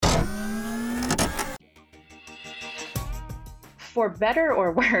for better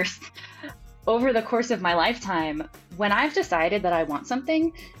or worse, over the course of my lifetime, when I've decided that I want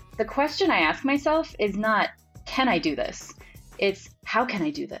something, the question I ask myself is not, can I do this? It's, how can I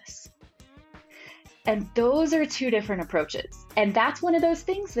do this? And those are two different approaches. And that's one of those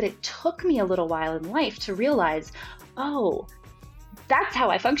things that it took me a little while in life to realize, oh, that's how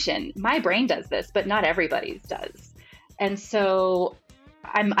I function. My brain does this, but not everybody's does. And so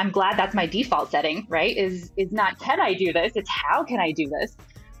I'm glad that's my default setting, right? Is not, can I do this? It's how can I do this?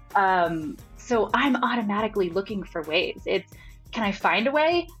 So I'm automatically looking for ways. It's, can I find a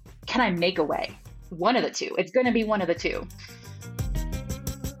way? Can I make a way? One of the two. It's going to be one of the two.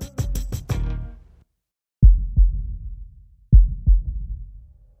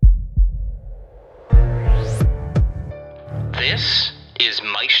 This is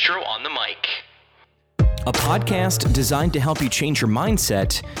Maestro on the Mic, a podcast designed to help you change your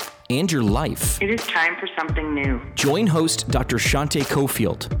mindset and your life. It is time for something new. Join host Dr. Shante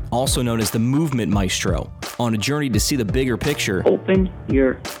Cofield, also known as the Movement Maestro, on a journey to see the bigger picture, Open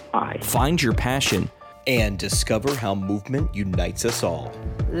your eyes. find your passion, and discover how movement unites us all.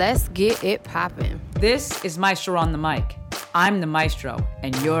 Let's get it poppin'. This is Maestro on the Mic. I'm the Maestro,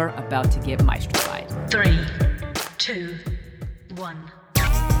 and you're about to get maestrofied. 3, 2, 1.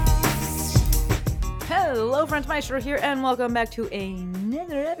 Hello, friends. Maestro here, and welcome back to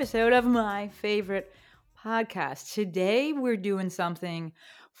another episode of my favorite podcast. Today, we're doing something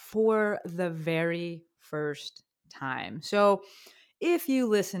for the very first time. So, if you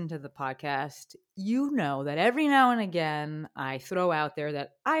listen to the podcast, you know that every now and again, I throw out there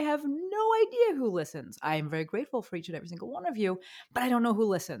that I have no idea who listens. I am very grateful for each and every single one of you, but I don't know who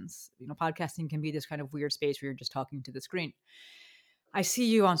listens. You know, podcasting can be this kind of weird space where you're just talking to the screen. I see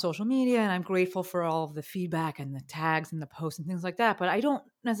you on social media, and I'm grateful for all of the feedback and the tags and the posts and things like that, but I don't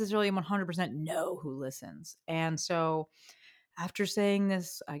necessarily 100% know who listens. And so after saying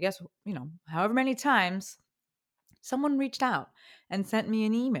this, I guess, however many times, someone reached out and sent me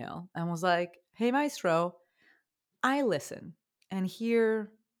an email and was like, hey, Maestro, I listen, and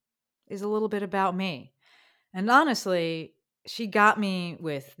here is a little bit about me. And honestly, she got me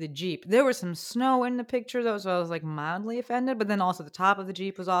with the Jeep. There was some snow in the picture, though, so I was like mildly offended. But then also the top of the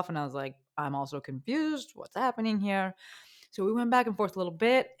Jeep was off, and I was like, I'm also confused. What's happening here? So we went back and forth a little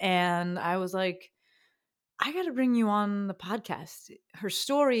bit, and I was like, I got to bring you on the podcast. Her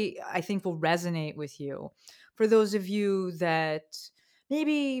story, I think, will resonate with you. For those of you that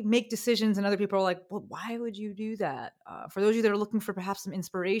maybe make decisions and other people are like, well, why would you do that? For those of you that are looking for perhaps some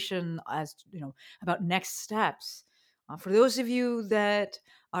inspiration as, about next steps. For those of you that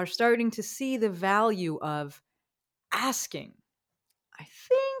are starting to see the value of asking, I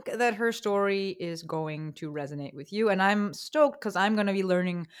think that her story is going to resonate with you. And I'm stoked because I'm going to be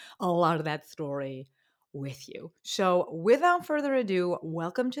learning a lot of that story with you. So without further ado,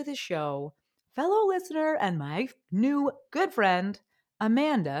 welcome to the show, fellow listener and my new good friend,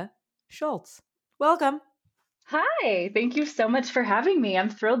 Amanda Schultz. Welcome. Hi, thank you so much for having me. I'm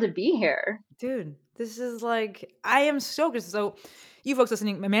thrilled to be here. Dude, this is like, I am stoked. So you folks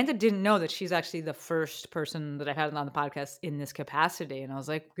listening, Amanda didn't know that she's actually the first person that I've had on the podcast in this capacity. And I was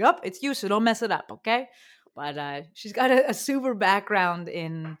like, yep, it's you, so don't mess it up, okay? But she's got a super background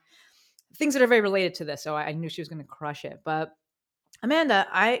in things that are very related to this, so I knew she was going to crush it. But Amanda,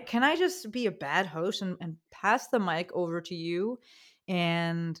 can I just be a bad host and pass the mic over to you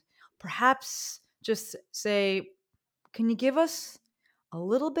and perhaps just say, can you give us a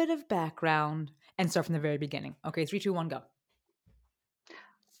little bit of background and start from the very beginning? Okay, 3, 2, 1, go.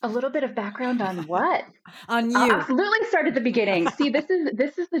 A little bit of background on what? On you. Absolutely start at the beginning. See, this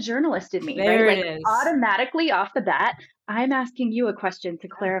is the journalist in me, there right? It is. Automatically off the bat, I'm asking you a question to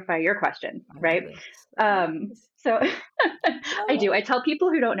clarify your question, right? So I do. I tell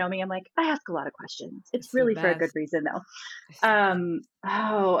people who don't know me, I'm like, I ask a lot of questions. It's really for a good reason, though.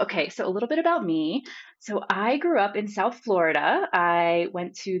 Okay. So a little bit about me. So I grew up in South Florida. I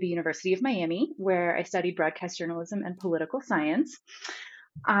went to the University of Miami, where I studied broadcast journalism and political science.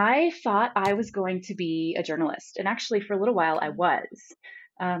 I thought I was going to be a journalist. And actually, for a little while, I was.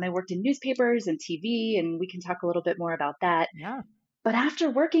 I worked in newspapers and TV, and we can talk a little bit more about that. Yeah. But after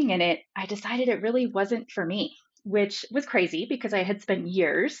working in it, I decided it really wasn't for me, which was crazy because I had spent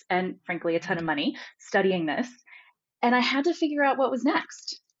years and frankly, a ton of money studying this. And I had to figure out what was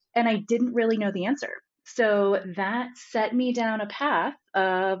next. And I didn't really know the answer. So that set me down a path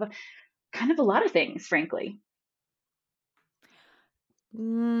of kind of a lot of things, frankly.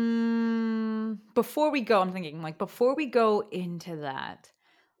 Before we go, I'm thinking, before we go into that,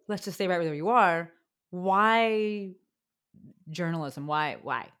 let's just stay right where you are. Why journalism? Why?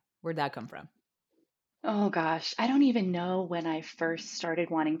 Where'd that come from? Oh gosh, I don't even know when I first started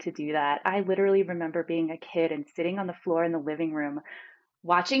wanting to do that. I literally remember being a kid and sitting on the floor in the living room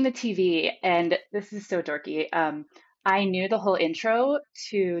watching the TV, and this is so dorky. I knew the whole intro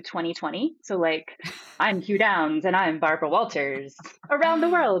to 2020. So, like, I'm Hugh Downs and I'm Barbara Walters, around the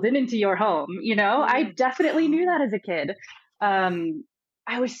world and into your home. I Yeah. definitely knew that as a kid. Um,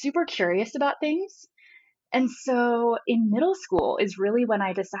 I was super curious about things. And so in middle school is really when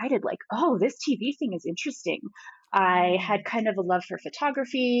I decided, like, oh, this TV thing is interesting. I had kind of a love for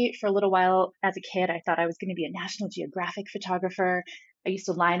photography for a little while as a kid. I thought I was going to be a National Geographic photographer. I used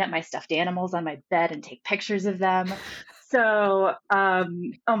to line up my stuffed animals on my bed and take pictures of them. So,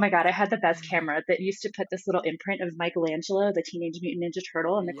 oh my God, I had the best camera that used to put this little imprint of Michelangelo, the Teenage Mutant Ninja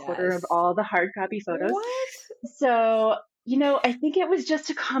Turtle, in the corner of Yes. all the hard copy photos. What? So, I think it was just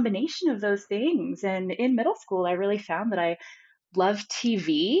a combination of those things. And in middle school, I really found that I loved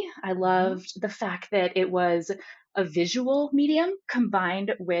TV. I loved the fact that it was a visual medium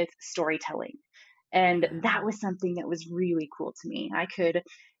combined with storytelling. And that was something that was really cool to me. I could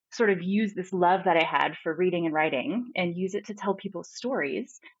sort of use this love that I had for reading and writing and use it to tell people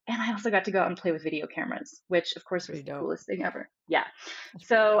stories. And I also got to go out and play with video cameras, which of course was Pretty the dope. coolest thing ever. Yeah. That's pretty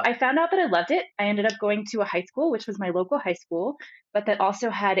So dope. I found out that I loved it. I ended up going to a high school, which was my local high school, but that also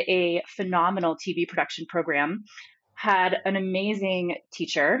had a phenomenal TV production program. Had an amazing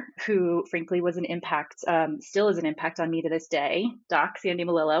teacher who, frankly, was an impact, still is an impact on me to this day. Doc Sandy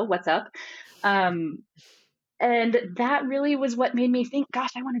Malillo, what's up? Um, and that really was what made me think,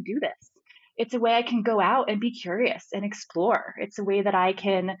 gosh, I want to do this. It's a way I can go out and be curious and explore. It's a way that I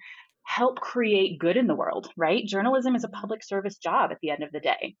can help create good in the world, right? Journalism is a public service job at the end of the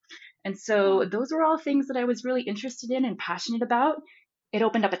day. And so those were all things that I was really interested in and passionate about. It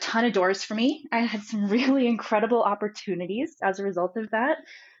opened up a ton of doors for me. I had some really incredible opportunities as a result of that.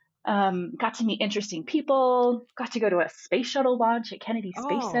 Got to meet interesting people, got to go to a space shuttle launch at Kennedy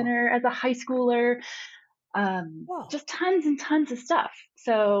Space Oh, Center as a high schooler, whoa. just tons and tons of stuff.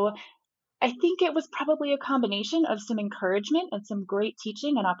 So I think it was probably a combination of some encouragement and some great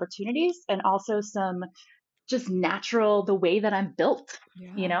teaching and opportunities, and also some just natural, the way that I'm built,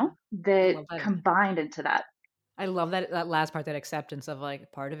 Yeah. I that love that. combined into that. I love that last part, that acceptance of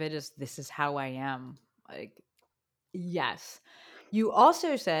like part of it is this is how I am. Like, yes. You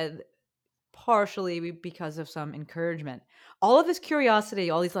also said partially because of some encouragement. All of this curiosity,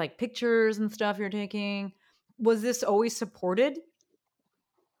 all these like pictures and stuff you're taking, was this always supported?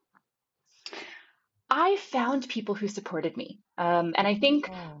 I found people who supported me. And I think,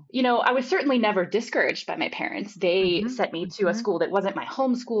 Oh. I was certainly never discouraged by my parents. They sent me to a school that wasn't my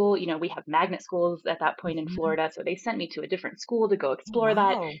home school. We have magnet schools at that point in Florida. So they sent me to a different school to go explore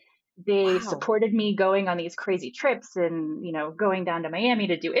that. Wow. They Wow. supported me going on these crazy trips and, going down to Miami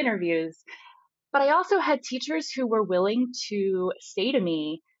to do interviews. But I also had teachers who were willing to say to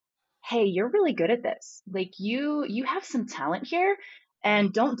me, hey, you're really good at this. Like you have some talent here,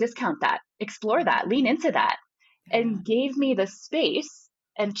 and don't discount that. Explore that, lean into that, Yeah. and gave me the space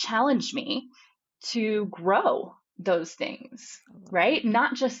and challenged me to grow those things, I love right? that.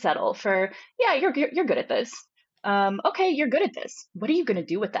 Not just settle for, yeah, you're good at this. Okay, you're good at this. What are you going to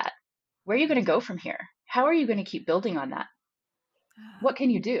do with that? Where are you going to go from here? How are you going to keep building on that? What can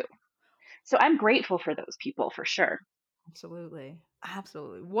you do? So I'm grateful for those people for sure. Absolutely.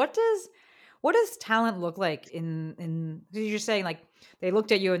 Absolutely. What does talent look like in 'cause you're saying like they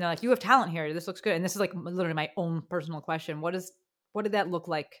looked at you and they're like, you have talent here. This looks good. And this is like literally my own personal question. What did that look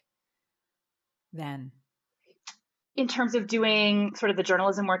like then? In terms of doing sort of the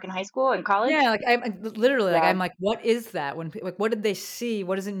journalism work in high school and college, Yeah, like I'm literally like yeah. I'm like, what is that? Like what did they see?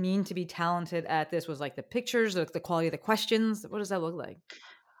 What does it mean to be talented at this? Was like the pictures, the quality of the questions? What does that look like?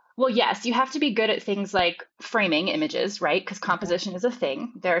 Well, yes, you have to be good at things like framing images, right? Because Okay. composition is a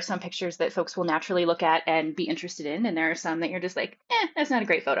thing. There are some pictures that folks will naturally look at and be interested in, and there are some that you're just like, that's not a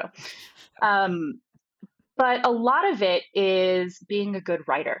great photo. Um, but a lot of it is being a good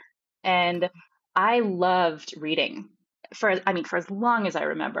writer. And I loved reading for as long as I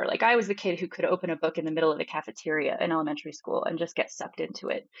remember. Like I was the kid who could open a book in the middle of the cafeteria in elementary school and just get sucked into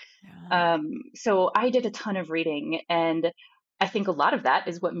it. Yeah. So I did a ton of reading, and I think a lot of that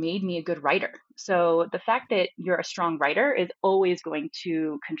is what made me a good writer. So the fact that you're a strong writer is always going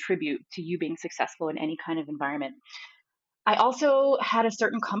to contribute to you being successful in any kind of environment. I also had a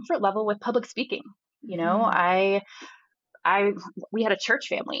certain comfort level with public speaking. Mhm. I we had a church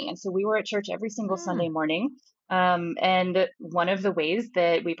family, and so we were at church every single Sunday Mm. morning. And one of the ways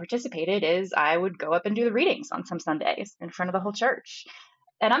that we participated is I would go up and do the readings on some Sundays in front of the whole church.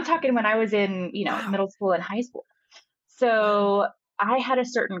 And I'm talking when I was in, Wow. middle school and high school. Wow. So I had a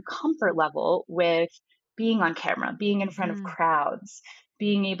certain comfort level with being on camera, being in front of crowds,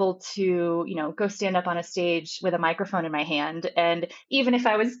 being able to, go stand up on a stage with a microphone in my hand. And even if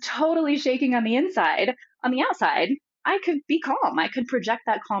I was totally shaking on the inside, on the outside, I could be calm. I could project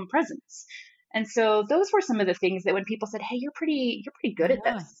that calm presence. And so those were some of the things that when people said, "Hey, you're pretty good at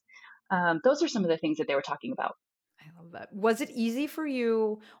this," those are some of the things that they were talking about. I love that. Was it easy for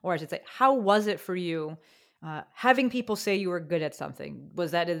you, or I should say, how was it for you having people say you were good at something?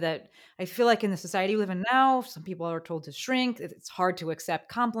 Was that I feel like in the society we live in now, some people are told to shrink. It's hard to accept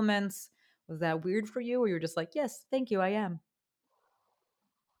compliments. Was that weird for you, or you were just like, yes, thank you, I am?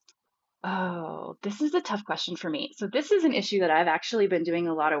 Oh, this is a tough question for me. So this is an issue that I've actually been doing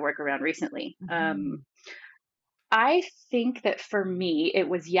a lot of work around recently. I think that for me, it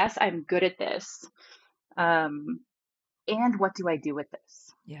was, yes, I'm good at this. And what do I do with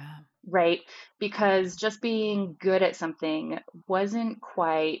this? Yeah. Right? Because just being good at something wasn't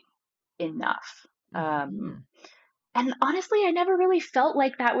quite enough. And honestly, I never really felt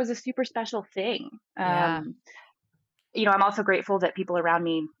like that was a super special thing. Yeah. I'm also grateful that people around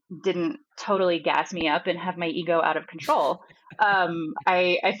me didn't totally gas me up and have my ego out of control.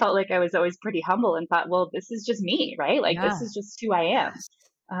 I felt like I was always pretty humble and thought, well, this is just me, right? Like, this is just who I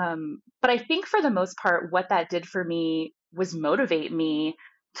am. But I think for the most part, what that did for me was motivate me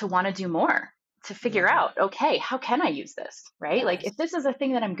to want to do more, to figure out, okay, how can I use this, right? Like, if this is a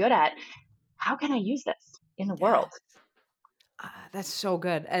thing that I'm good at, how can I use this in the world? That's so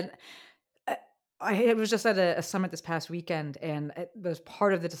good. And I was just at a summit this past weekend, and it was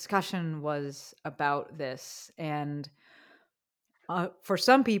part of the discussion was about this. And for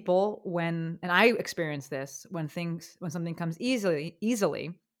some people, and I experience this, when something comes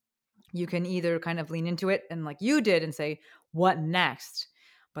easily, you can either kind of lean into it and like you did and say, what next?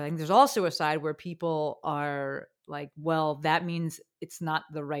 But I think there's also a side where people are like, well, that means it's not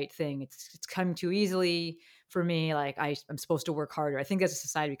the right thing. It's coming too easily for me. Like I'm supposed to work harder. I think as a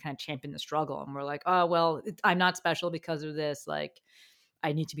society, we kind of champion the struggle, and we're like, oh, well, I'm not special because of this. Like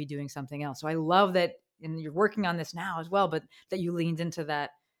I need to be doing something else. So I love that, and you're working on this now as well, but that you leaned into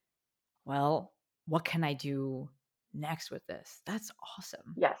that. Well, what can I do next with this? That's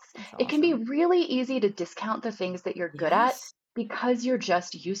awesome. Yes. That's It can be awesome. really easy to discount the things that you're good at because you're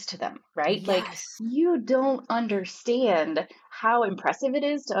just used to them, right? Like you don't understand how impressive it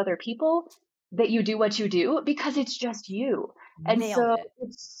is to other people that you do what you do because it's just you. And Nailed so it.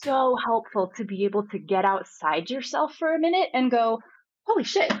 it's so helpful to be able to get outside yourself for a minute and go, holy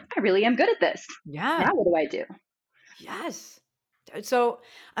shit, I really am good at this. Yeah. Now what do I do? Yes. So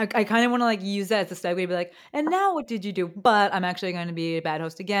I kind of want to like use that as a segue to be like, and now what did you do? But I'm actually going to be a bad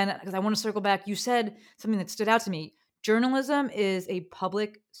host again because I want to circle back. You said something that stood out to me. Journalism is a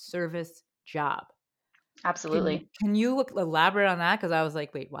public service job. Absolutely. Can you elaborate on that? Because I was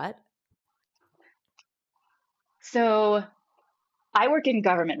like, wait, what? So I work in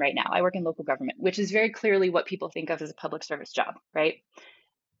government right now. I work in local government, which is very clearly what people think of as a public service job, right?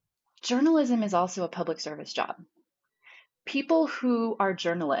 Journalism is also a public service job. People who are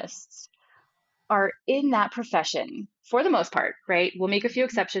journalists are in that profession for the most part, right? We'll make a few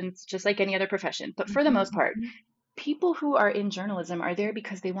exceptions, just like any other profession, but for the most part, people who are in journalism are there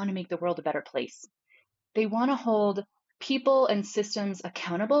because they want to make the world a better place. They want to hold people and systems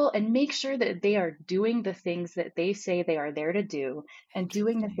accountable and make sure that they are doing the things that they say they are there to do and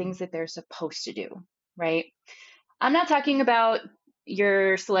doing the things that they're supposed to do, right? I'm not talking about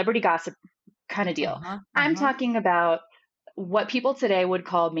your celebrity gossip kind of deal. I'm talking about what people today would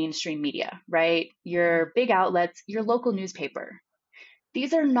call mainstream media, right? Your big outlets, your local newspaper.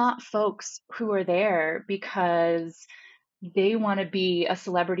 These are not folks who are there because they want to be a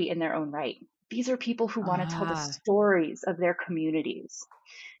celebrity in their own right. These are people who want to tell the stories of their communities.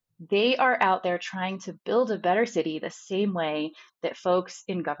 They are out there trying to build a better city the same way that folks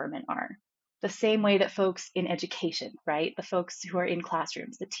in government are, the same way that folks in education, right? The folks who are in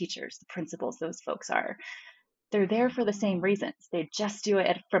classrooms, the teachers, the principals, those folks are. They're there for the same reasons. They just do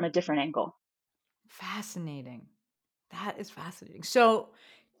it from a different angle. Fascinating. That is fascinating. So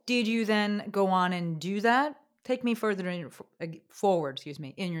did you then go on and do that? Take me further forward,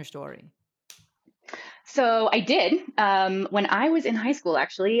 in your story. So I did. When I was in high school,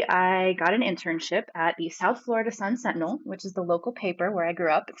 actually, I got an internship at the South Florida Sun Sentinel, which is the local paper where I grew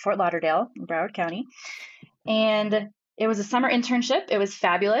up in Fort Lauderdale in Broward County. And it was a summer internship. It was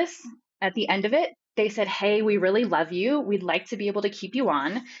fabulous. At the end of it, they said, hey, we really love you. We'd like to be able to keep you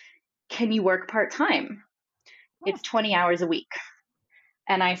on. Can you work part-time? It's 20 hours a week.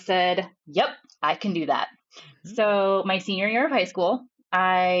 And I said, yep, I can do that. So my senior year of high school,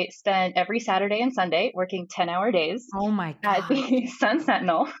 I spent every Saturday and Sunday working 10-hour days Oh my at God. the Sun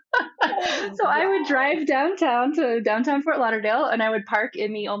Sentinel. So I would drive downtown to downtown Fort Lauderdale, and I would park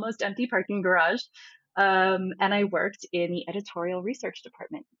in the almost empty parking garage. And I worked in the editorial research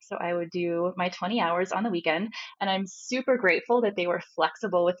department. So I would do my 20 hours on the weekend. And I'm super grateful that they were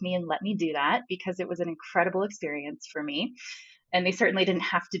flexible with me and let me do that, because it was an incredible experience for me. And they certainly didn't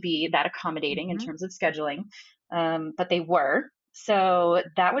have to be that accommodating in terms of scheduling, but they were. So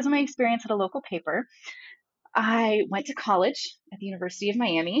that was my experience at a local paper. I went to college at the University of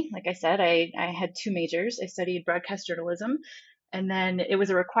Miami. Like I said, I had two majors. I studied broadcast journalism, and then it was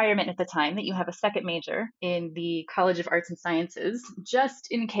a requirement at the time that you have a second major in the College of Arts and Sciences, just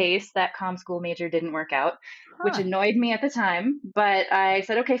in case that comm school major didn't work out, which annoyed me at the time. But I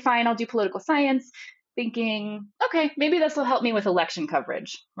said, okay, fine, I'll do political science, thinking, okay, maybe this will help me with election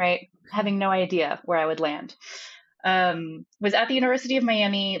coverage, right? Having no idea where I would land. Was at the University of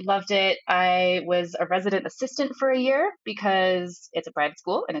Miami, loved it. I was a resident assistant for a year because it's a private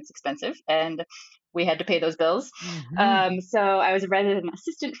school and it's expensive, and we had to pay those bills. So I was a resident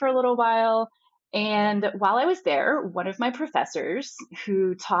assistant for a little while. And while I was there, one of my professors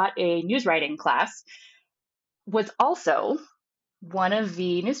who taught a news writing class was also one of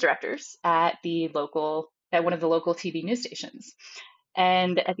the news directors at one of the local TV news stations.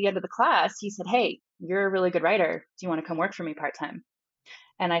 And at the end of the class, he said, "Hey, you're a really good writer. Do you want to come work for me part-time?"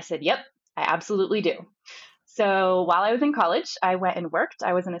 And I said, "Yep, I absolutely do." So while I was in college, I went and worked.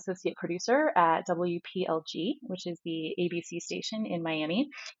 I was an associate producer at WPLG, which is the ABC station in Miami.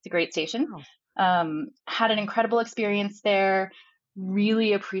 It's a great station. Had an incredible experience there.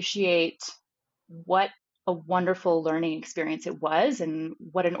 Really appreciate what a wonderful learning experience it was, and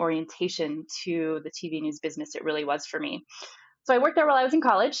what an orientation to the TV news business it really was for me. So I worked there while I was in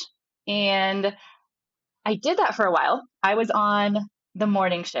college, and I did that for a while. I was on the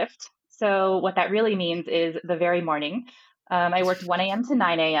morning shift. So what that really means is the very morning. I worked 1 a.m. to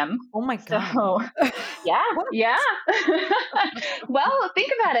 9 a.m. Oh my God. So yeah. Well,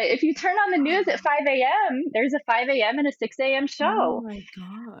 think about it. If you turn on the news at 5 a.m., there's a 5 a.m. and a 6 a.m. show. Oh my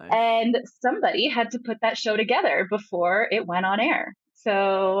God. And somebody had to put that show together before it went on air.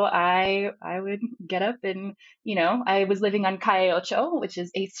 So I would get up, and, I was living on Calle Ocho, which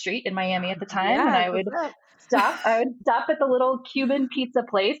is 8th Street in Miami at the time. And I would stop at the little Cuban pizza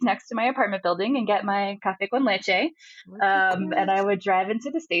place next to my apartment building and get my café con leche. And I would drive into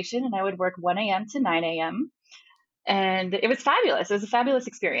the station, and I would work 1 a.m. to 9 a.m. And it was fabulous. It was a fabulous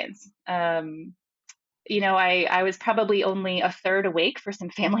experience. I was probably only a third awake for some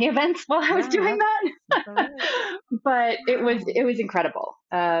family events while I was doing that, but it was incredible.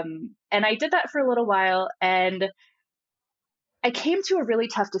 And I did that for a little while, and I came to a really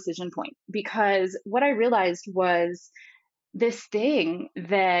tough decision point, because what I realized was this thing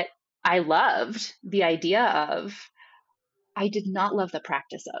that I loved the idea of, I did not love the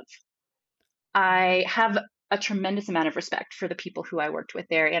practice of. I have a tremendous amount of respect for the people who I worked with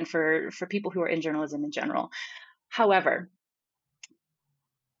there, and for people who are in journalism in general. However,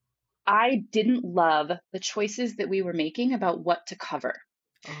 I didn't love the choices that we were making about what to cover.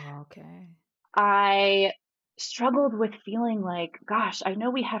 Oh, okay. I struggled with feeling like, gosh, I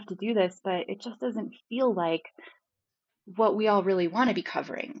know we have to do this, but it just doesn't feel like what we all really want to be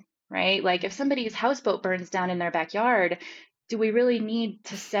covering, right? Like, if somebody's houseboat burns down in their backyard, do we really need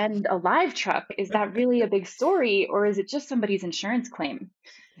to send a live truck? Is that really a big story, or is it just somebody's insurance claim?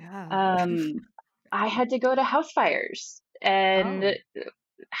 Yeah. I had to go to house fires and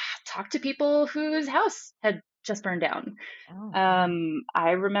talk to people whose house had just burned down.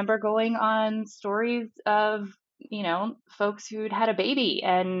 I remember going on stories of, folks who'd had a baby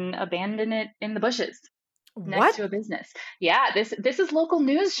and abandoned it in the bushes next to a business. Yeah, this is local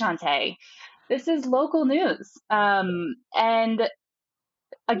news, Shantae. This is local news. And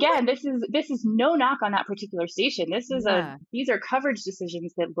again, this is no knock on that particular station. These are coverage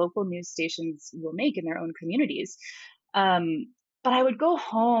decisions that local news stations will make in their own communities. But I would go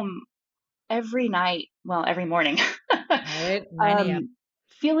home every morning, Right? 9 a.m.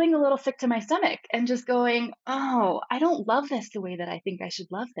 Feeling a little sick to my stomach, and just going, oh, I don't love this the way that I think I should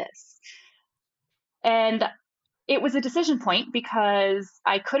love this. And it was a decision point, because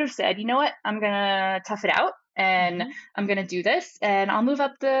I could have said, you know what, I'm going to tough it out, and I'm going to do this, and I'll move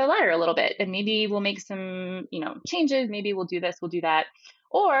up the ladder a little bit, and maybe we'll make some, changes. Maybe we'll do this, we'll do that.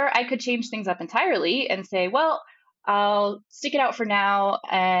 Or I could change things up entirely and say, well, I'll stick it out for now,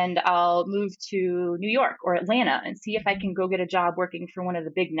 and I'll move to New York or Atlanta and see if I can go get a job working for one of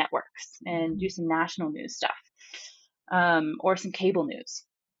the big networks and do some national news stuff, or some cable news.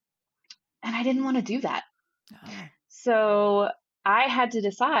 And I didn't want to do that. So I had to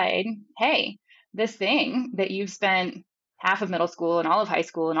decide, hey, this thing that you've spent half of middle school and all of high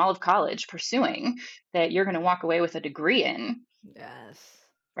school and all of college pursuing, that you're going to walk away with a degree in, Yes.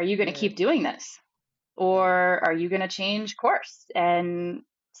 are you going to Good. keep doing this? Or are you going to change course and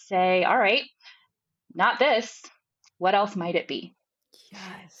say, all right, not this. What else might it be?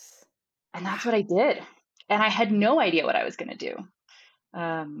 Yes. And that's what I did. And I had no idea what I was going to do.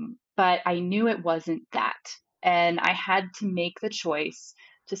 But I knew it wasn't that. And I had to make the choice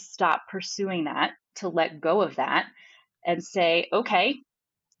to stop pursuing that, to let go of that, and say, okay,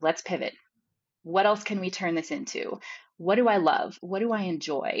 let's pivot. What else can we turn this into? What do I love? What do I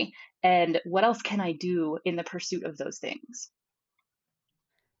enjoy? And what else can I do in the pursuit of those things?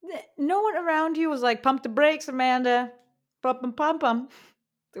 No one around you was like, pump the brakes, Amanda. Pump, pump, pump.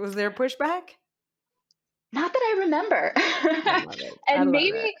 Was there pushback? Not that I remember. I love it. I And love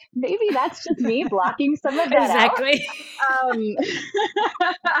it. maybe that's just me blocking some of that Exactly. out.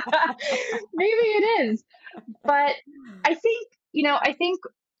 Maybe it is. But I think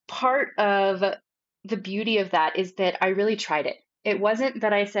part of the beauty of that is that I really tried it. It wasn't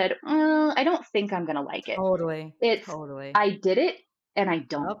that I said, I don't think I'm going to like it. Totally. It's Totally. I did it and I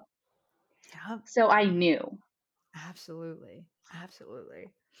don't. Yep. Yep. So I knew. Absolutely.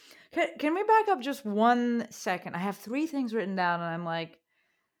 Absolutely. Can we back up just 1 second? I have 3 things written down, and I'm like,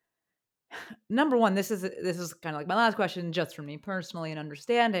 number one, this is kind of like my last question, just for me personally and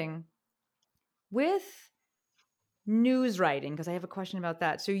understanding with news writing, because I have a question about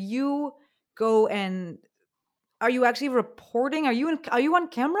that. So you go and are you actually reporting? Are you on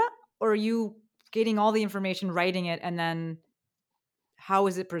camera, or are you getting all the information, writing it, and then how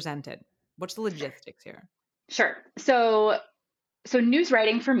is it presented? What's the logistics here? Sure. So news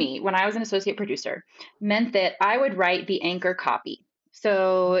writing for me, when I was an associate producer, meant that I would write the anchor copy.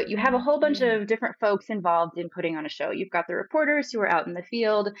 So you have a whole bunch of different folks involved in putting on a show. You've got the reporters who are out in the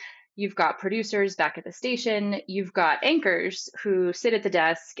field. You've got producers back at the station. You've got anchors who sit at the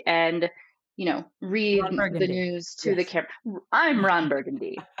desk and, read the news to the camera. I'm Ron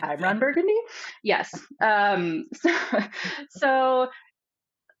Burgundy. I'm Ron Burgundy. Yes. So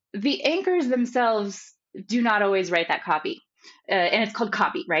the anchors themselves do not always write that copy. And it's called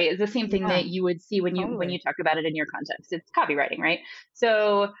copy, right? It's the same thing that you would see when you talk about it in your context. It's copywriting, right?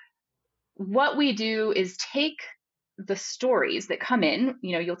 So what we do is take the stories that come in.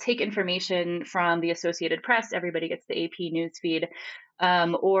 You'll take information from the Associated Press. Everybody gets the AP news feed.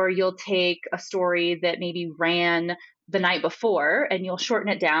 Or you'll take a story that maybe ran the night before and you'll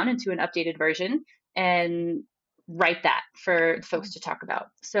shorten it down into an updated version and write that for folks to talk about.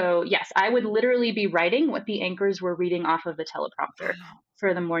 So yes, I would literally be writing what the anchors were reading off of the teleprompter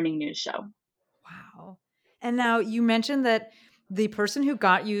for the morning news show. Wow. And now you mentioned that the person who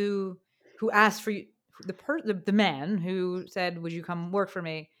asked for you, the man who said, would you come work for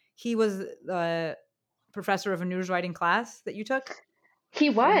me? He was the professor of a news writing class that you took? He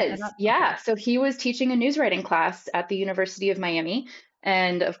was, yeah. So he was teaching a news writing class at the University of Miami.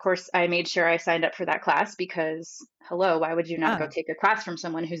 And of course, I made sure I signed up for that class because, hello, why would you not go take a class from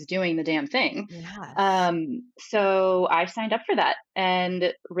someone who's doing the damn thing? Yes. So I signed up for that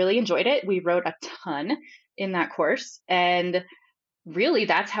and really enjoyed it. We wrote a ton in that course. And really,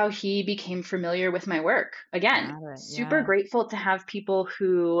 that's how he became familiar with my work. Again, super grateful to have people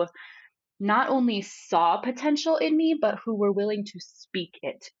who not only saw potential in me, but who were willing to speak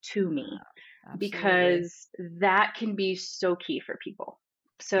it to me. Because that can be so key for people.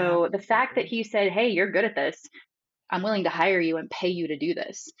 So the fact that he said, hey, you're good at this, I'm willing to hire you and pay you to do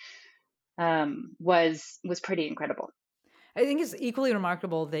this, was pretty incredible. I think it's equally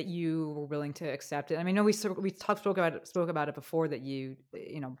remarkable that you were willing to accept it. I mean, we spoke about it before, that you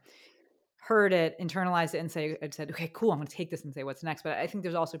heard it, internalized it, and said, okay, cool, I'm going to take this and say what's next. But I think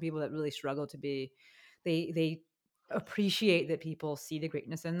there's also people that really struggle to be, they appreciate that people see the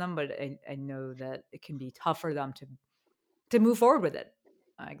greatness in them, but I know that it can be tough for them to move forward with it.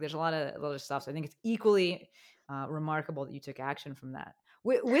 Like there's a lot of stuff. So I think it's equally remarkable that you took action from that.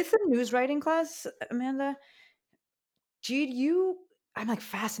 With the news writing class, Amanda, I'm like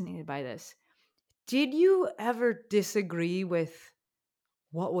fascinated by this. Did you ever disagree with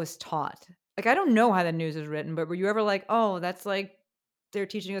what was taught? Like, I don't know how the news is written, but were you ever like, oh, that's like they're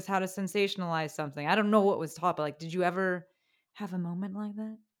teaching us how to sensationalize something? I don't know what was taught, but like, did you ever have a moment like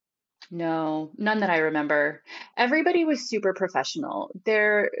that? No, none that I remember. Everybody was super professional.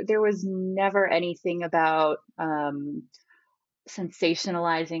 There was never anything about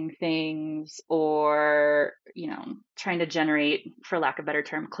sensationalizing things or, trying to generate, for lack of a better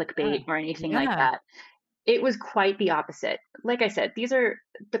term, clickbait or anything like that. it was quite the opposite. Like I said, these are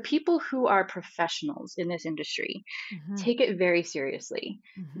the people who are professionals in this industry, take it very seriously.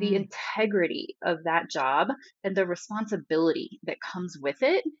 The integrity of that job and the responsibility that comes with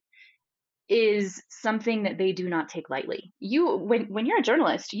it is something that they do not take lightly. When you're a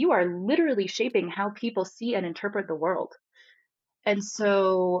journalist, you are literally shaping how people see and interpret the world. And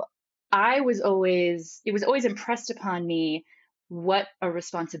so it was always impressed upon me what a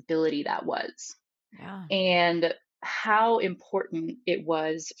responsibility that was. Yeah. And how important it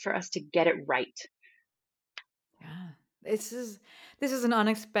was for us to get it right. Yeah. This is an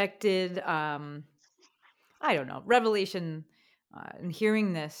unexpected I don't know, revelation in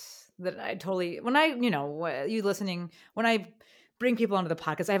hearing this that I totally, when I, you listening, when I bring people onto the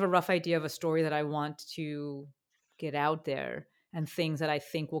podcast, I have a rough idea of a story that I want to get out there and things that I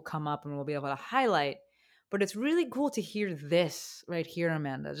think will come up and we'll be able to highlight. But it's really cool to hear this right here,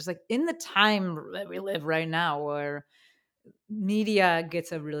 Amanda, just like in the time that we live right now where media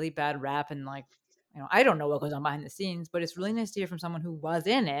gets a really bad rap and like, I don't know what goes on behind the scenes, but it's really nice to hear from someone who was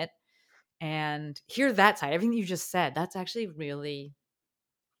in it and hear that side. Everything you just said, that's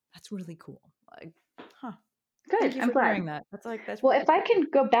really cool. Like, Good. Thank you I'm for glad. sharing that. That's Well, really if I cool. can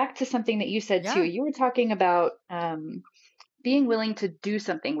go back to something that you said too, you were talking about being willing to do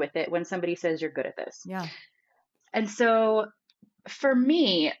something with it when somebody says you're good at this. Yeah. And so for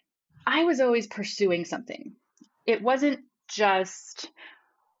me, I was always pursuing something. It wasn't just,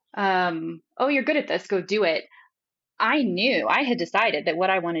 oh, you're good at this, go do it. I knew, I had decided that what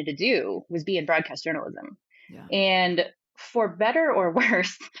I wanted to do was be in broadcast journalism. Yeah. And for better or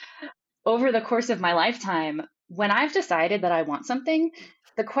worse, over the course of my lifetime, when I've decided that I want something,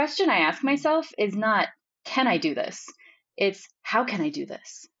 the question I ask myself is not, can I do this? It's, how can I do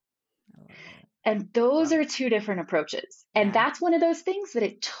this? And those are two different approaches. And that's one of those things that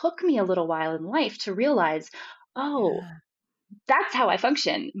it took me a little while in life to realize, that's how I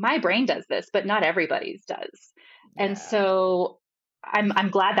function. My brain does this, but not everybody's does. Yeah. And so I'm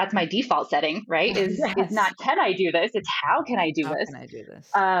glad that's my default setting, right? Is not, can I do this? It's how can I do this? How can I do this?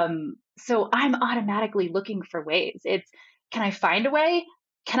 So I'm automatically looking for ways. It's, can I find a way?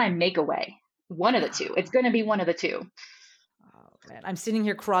 Can I make a way? One of the two. It's going to be one of the two. Oh man, I'm sitting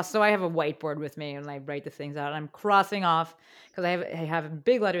here so I have a whiteboard with me and I write the things out. I'm crossing off because I have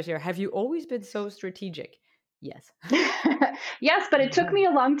big letters here. Have you always been so strategic? Yes. Yes, but it took me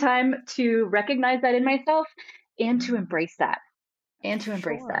a long time to recognize that in myself and to embrace that.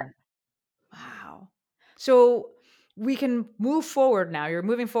 Wow. So we can move forward now. You're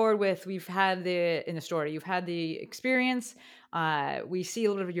moving forward with, you've had the experience. We see a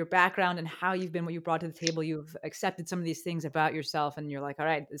little bit of your background and how you've been, what you brought to the table. You've accepted some of these things about yourself and you're like, all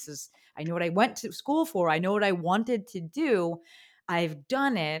right, I know what I went to school for. I know what I wanted to do. I've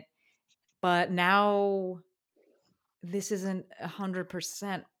done it, but now this isn't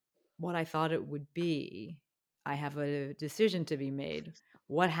 100% what I thought it would be. I have a decision to be made.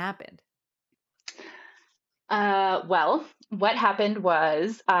 What happened? Well, what happened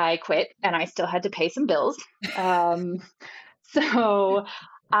was I quit and I still had to pay some bills. So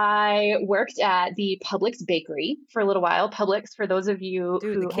I worked at the Publix bakery for a little while. Publix, for those of you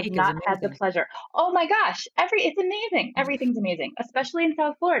who have not had the pleasure. Oh my gosh, it's amazing. Everything's amazing, especially in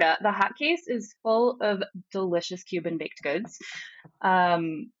South Florida. The hot case is full of delicious Cuban baked goods.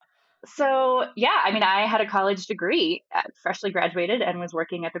 So yeah, I mean, I had a college degree, freshly graduated, and was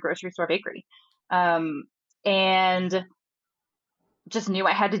working at the grocery store bakery. And just knew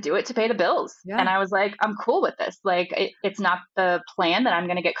I had to do it to pay the bills. Yeah. And I was like, I'm cool with this. Like, it's not the plan that I'm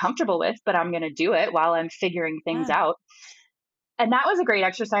going to get comfortable with, but I'm going to do it while I'm figuring things out. And that was a great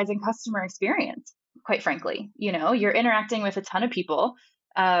exercise in customer experience, quite frankly. You're interacting with a ton of people.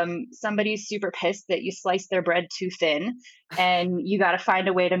 Somebody's super pissed that you sliced their bread too thin and you got to find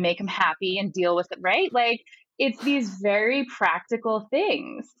a way to make them happy and deal with it, right? Like, it's these very practical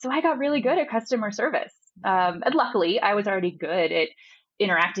things. So I got really good at customer service. And luckily, I was already good at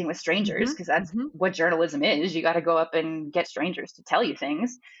interacting with strangers because that's what journalism is. You got to go up and get strangers to tell you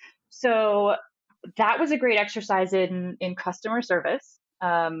things. So that was a great exercise in customer service.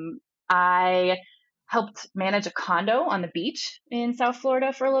 I helped manage a condo on the beach in South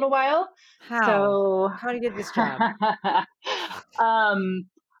Florida for a little while. How did you get this job?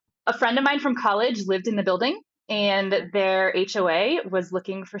 A friend of mine from college lived in the building, and their HOA was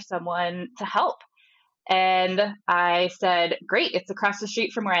looking for someone to help. And I said, great, it's across the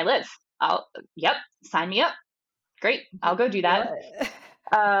street from where I live. Sign me up. Great, I'll go do that.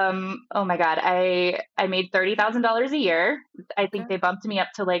 Oh my God, I made $30,000 a year. I think they bumped me up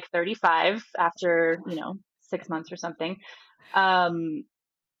to like 35 after, 6 months or something.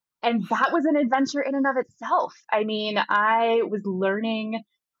 And that was an adventure in and of itself. I mean, I was learning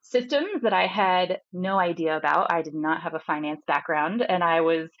systems that I had no idea about. I did not have a finance background, and I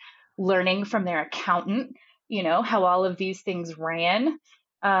was learning from their accountant, how all of these things ran.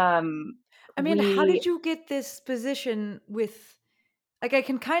 I mean, how We did you get this position with, like, I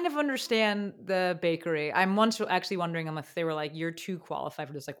can kind of understand the bakery. I'm once actually wondering if they were like, you're too qualified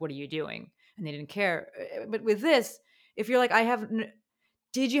for this. Like, what are you doing? And they didn't care. But with this, if you're like,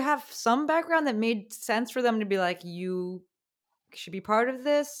 did you have some background that made sense for them to be like, you should be part of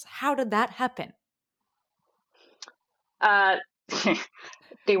this? How did that happen? uh,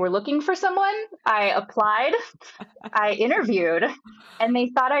 they were looking for someone. I applied, I interviewed, and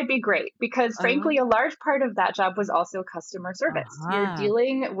they thought I'd be great because, frankly, a large part of that job was also customer service. You're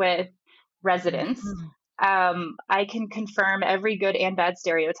dealing with residents. I can confirm every good and bad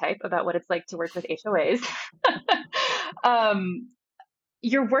stereotype about what it's like to work with HOAs.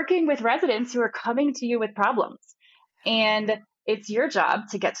 You're working with residents who are coming to you with problems, and it's your job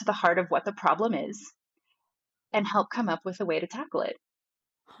to get to the heart of what the problem is and help come up with a way to tackle it.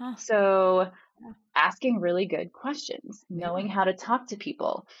 So asking really good questions, knowing how to talk to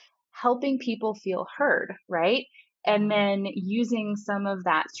people, helping people feel heard, right? And then using some of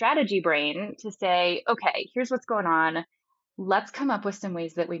that strategy brain to say, okay, here's what's going on. Let's come up with some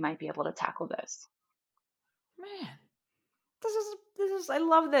ways that we might be able to tackle this. Man, I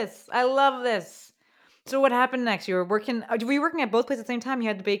love this. I love this. So what were you working at both places at the same time? You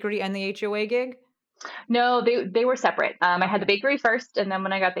had the bakery and the HOA gig? No, they were separate. I had the bakery first, and then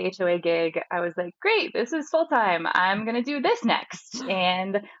when I got the HOA gig, I was like, great, this is full time. I'm going to do this next.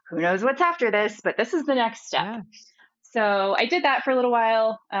 And who knows what's after this, but this is the next step. Yeah. So I did that for a little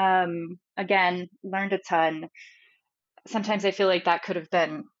while. Again, learned a ton. Sometimes I feel like that could have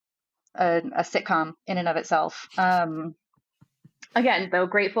been a sitcom in and of itself. Again, though,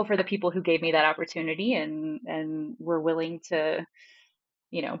 grateful for the people who gave me that opportunity and were willing to,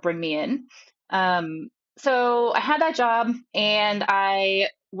 bring me in. So I had that job, and I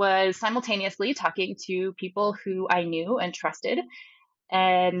was simultaneously talking to people who I knew and trusted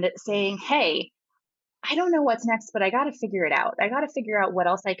and saying, hey, I don't know what's next, but I got to figure it out. I got to figure out what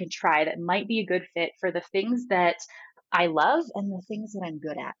else I can try that might be a good fit for the things that I love and the things that I'm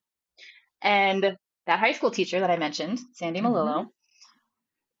good at. And that high school teacher that I mentioned, Sandy Malillo,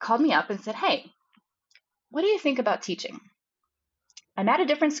 called me up and said, hey, what do you think about teaching? I'm at a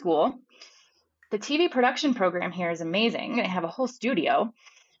different school. The TV production program here is amazing. They have a whole studio,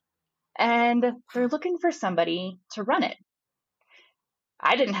 and they're looking for somebody to run it.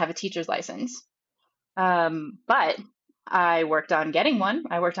 I didn't have a teacher's license, but I worked on getting one.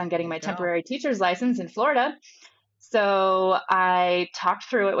 I worked on getting my temporary teacher's license in Florida. So I talked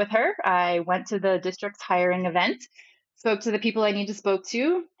through it with her. I went to the district's hiring event, spoke to the people I need to spoke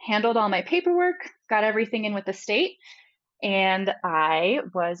to, handled all my paperwork, got everything in with the state. And I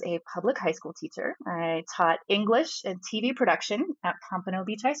was a public high school teacher. I taught English and TV production at Pompano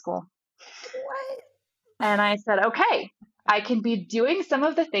Beach High School. What? And I said, okay, I can be doing some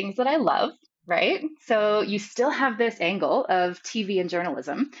of the things that I love, right? So you still have this angle of TV and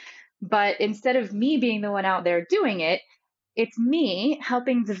journalism, but instead of me being the one out there doing it, it's me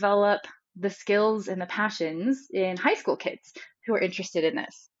helping develop the skills and the passions in high school kids who are interested in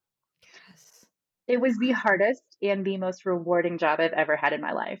this. It was the hardest and the most rewarding job I've ever had in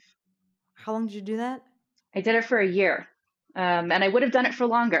my life. How long did you do that? I did it for a year, and I would have done it for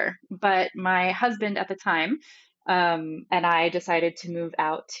longer, but my husband at the time and I decided to move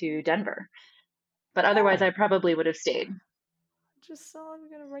out to Denver. But otherwise, I probably would have stayed. I'm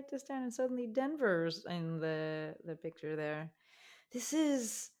going to write this down, and suddenly Denver's in the picture there. This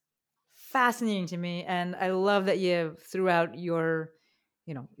is fascinating to me, and I love that you threw out your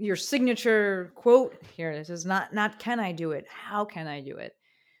signature quote here. This is not can I do it? How can I do it?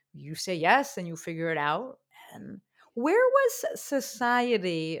 You say yes and you figure it out. And where was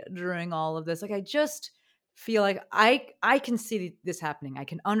society during all of this? Like, I just feel like I can see this happening. I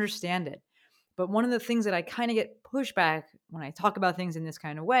can understand it. But one of the things that I kind of get pushback when I talk about things in this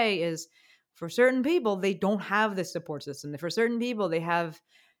kind of way is, for certain people, they don't have this support system. For certain people, they have,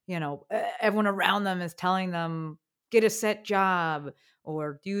 everyone around them is telling them, get a set job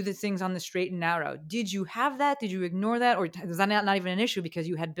or do the things on the straight and narrow. Did you have that? Did you ignore that? Or is that not even an issue because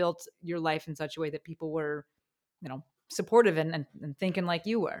you had built your life in such a way that people were, supportive and thinking like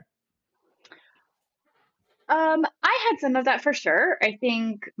you were? I had some of that for sure. I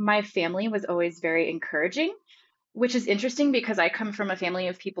think my family was always very encouraging, which is interesting because I come from a family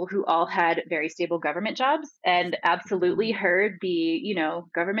of people who all had very stable government jobs and absolutely heard the,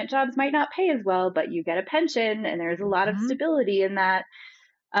 government jobs might not pay as well, but you get a pension and there's a lot of stability in that.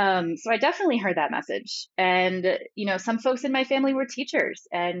 So I definitely heard that message. And, some folks in my family were teachers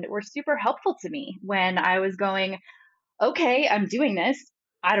and were super helpful to me when I was going, okay, I'm doing this.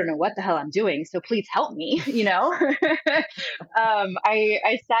 I don't know what the hell I'm doing, so please help me, I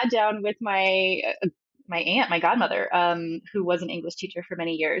sat down with my aunt, my godmother, who was an English teacher for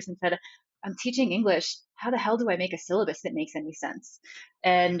many years, and said, I'm teaching English. How the hell do I make a syllabus that makes any sense?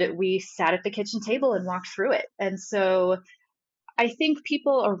 And we sat at the kitchen table and walked through it. And so I think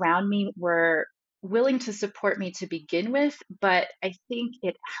people around me were willing to support me to begin with, but I think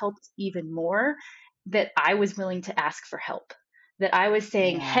it helped even more that I was willing to ask for help, that I was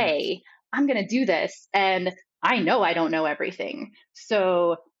saying, Yes. hey, I'm going to do this. And I know I don't know everything.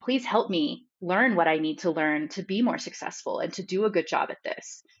 So please help me learn what I need to learn to be more successful and to do a good job at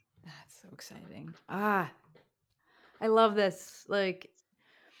this. That's so exciting. I love this. Like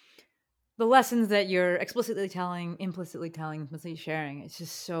the lessons that you're explicitly telling, implicitly sharing. It's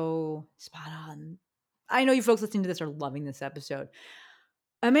just so spot on. I know you folks listening to this are loving this episode.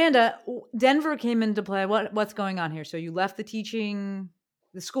 Amanda, Denver came into play. What's going on here? So you left the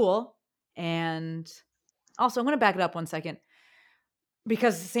school, and also I'm going to back it up 1 second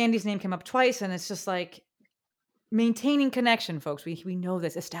because Sandy's name came up twice, and it's just like maintaining connection, folks. We know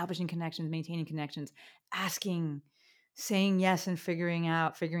this, establishing connections, maintaining connections, asking, saying yes and figuring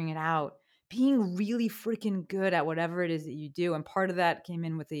it out, being really freaking good at whatever it is that you do. And part of that came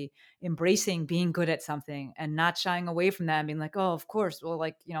in with the embracing being good at something and not shying away from that and being like, oh, of course, well,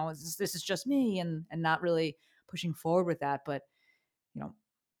 like, this is just me, and not really pushing forward with that, but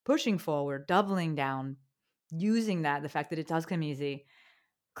pushing forward, doubling down, using the fact that it does come easy.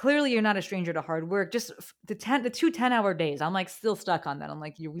 Clearly you're not a stranger to hard work. Just the 2 10-hour days. I'm like still stuck on that. I'm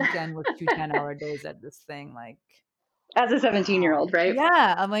like, your weekend was 2 10-hour days at this thing. Like As a 17-year-old, right?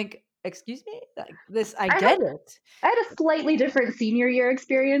 Yeah. I'm like, excuse me? Like this, I get it. I had a slightly different senior year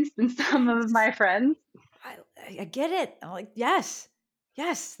experience than some of my friends. I get it. I'm like, yes,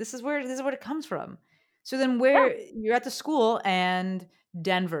 this is where it comes from. So then you're at the school and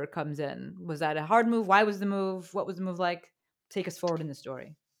Denver comes in. Was that a hard move? Why was the move? What was the move like? Take us forward in the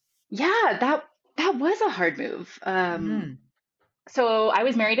story. Yeah, that was a hard move. So I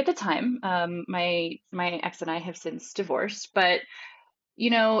was married at the time. My ex and I have since divorced, but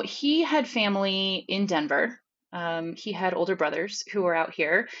he had family in Denver. He had older brothers who were out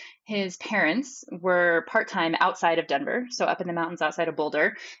here. His parents were part-time outside of Denver, so up in the mountains outside of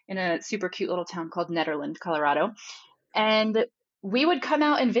Boulder, in a super cute little town called Nederland, Colorado. And we would come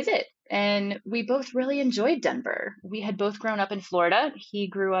out and visit. And we both really enjoyed Denver. We had both grown up in Florida. He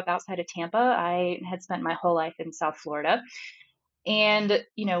grew up outside of Tampa. I had spent my whole life in South Florida. And,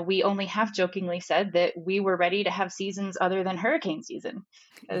 we only half jokingly said that we were ready to have seasons other than hurricane season,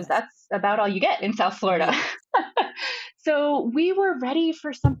 because that's about all you get in South Florida. So we were ready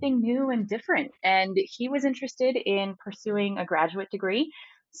for something new and different. And he was interested in pursuing a graduate degree.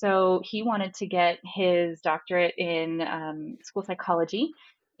 So he wanted to get his doctorate in school psychology.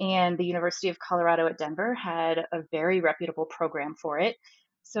 And the University of Colorado at Denver had a very reputable program for it.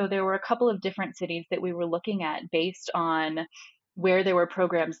 So there were a couple of different cities that we were looking at based on where there were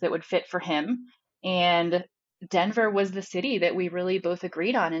programs that would fit for him. And Denver was the city that we really both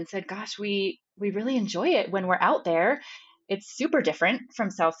agreed on and said, gosh, we really enjoy it when we're out there. It's super different from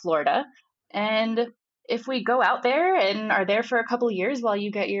South Florida. And if we go out there and are there for a couple of years while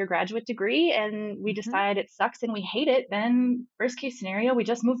you get your graduate degree and we decide it sucks and we hate it, then worst case scenario, we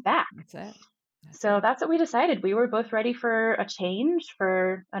just move back. That's what we decided. We were both ready for a change,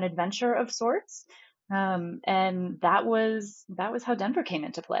 for an adventure of sorts. And that was how Denver came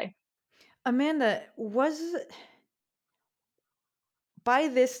into play. Amanda, by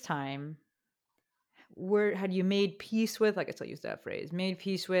this time, had you made peace with, I guess I'll use that phrase, made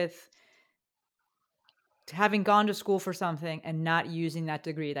peace with having gone to school for something and not using that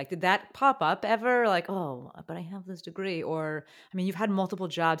degree? Like, did that pop up ever? Like, oh, but I have this degree. Or, I mean, you've had multiple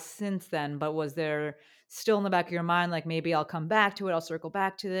jobs since then, but was there still in the back of your mind, like, maybe I'll come back to it, I'll circle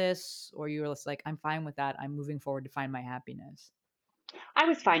back to this? Or you were just like, I'm fine with that, I'm moving forward to find my happiness? I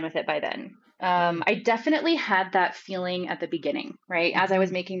was fine with it by then. I definitely had that feeling at the beginning, right? As I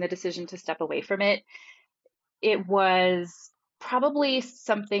was making the decision to step away from it, it was probably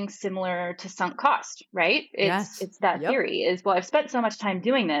something similar to sunk cost, right? It's that theory is, well, I've spent so much time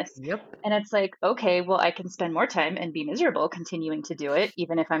doing this. And it's like, okay, well, I can spend more time and be miserable continuing to do it,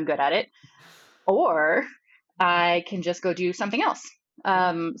 even if I'm good at it. Or I can just go do something else.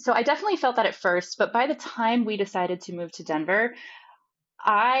 So I definitely felt that at first, but by the time we decided to move to Denver,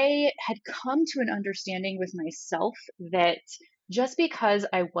 I had come to an understanding with myself that just because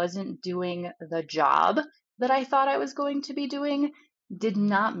I wasn't doing the job that I thought I was going to be doing did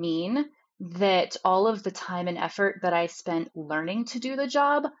not mean that all of the time and effort that I spent learning to do the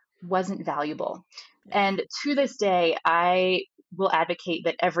job wasn't valuable. And to this day, I will advocate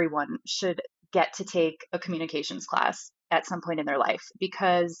that everyone should get to take a communications class at some point in their life,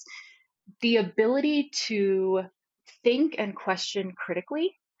 because the ability to think and question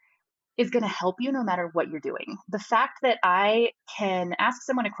critically is going to help you no matter what you're doing. The fact that I can ask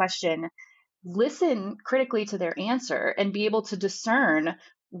someone a question, listen critically to their answer, and be able to discern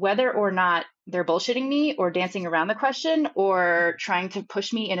whether or not they're bullshitting me or dancing around the question or trying to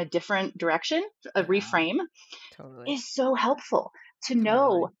push me in a different direction, a reframe, Totally. is so helpful to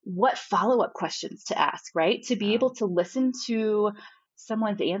know what follow-up questions to ask, right? To be able to listen to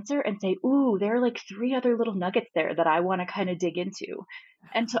someone's answer and say, ooh, there are like 3 other little nuggets there that I want to kind of dig into.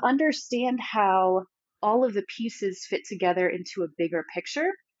 And to understand how all of the pieces fit together into a bigger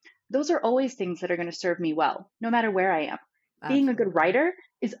picture, those are always things that are going to serve me well, no matter where I am. Being a good writer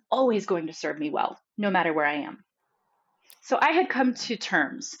is always going to serve me well, no matter where I am. So I had come to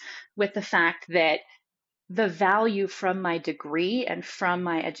terms with the fact that the value from my degree and from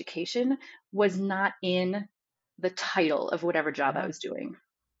my education was not in the title of whatever job I was doing.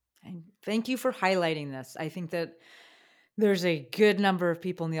 And thank you for highlighting this. I think that there's a good number of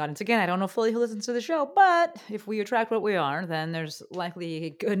people in the audience. Again, I don't know fully who listens to the show, but if we attract what we are, then there's likely a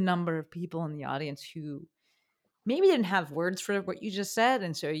good number of people in the audience who maybe didn't have words for what you just said.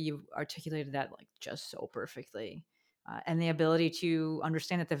 And so you articulated that like just so perfectly. And the ability to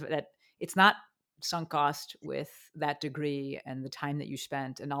understand that it's not sunk cost with that degree and the time that you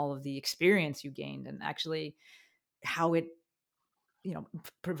spent and all of the experience you gained, and actually how it,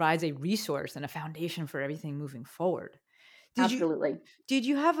 provides a resource and a foundation for everything moving forward. Absolutely. Did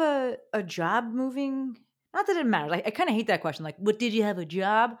you have a job moving? Not that it matters. I kind of hate that question. Like, what did you have a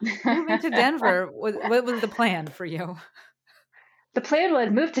job moving to Denver? What was the plan for you? The plan was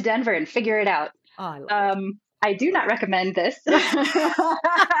move to Denver and figure it out. Oh, I love it. I do not recommend this. I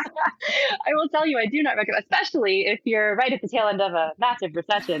will tell you, I do not recommend, especially if you're right at the tail end of a massive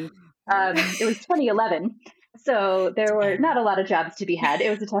recession. It was 2011, so there were not a lot of jobs to be had.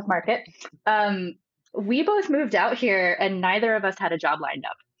 It was a tough market. We both moved out here, and neither of us had a job lined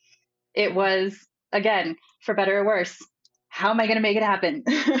up. It was, again, for better or worse, how am I going to make it happen?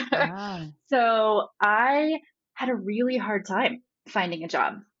 Wow. So I had a really hard time finding a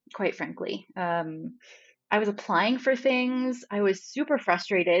job, quite frankly. I was applying for things. I was super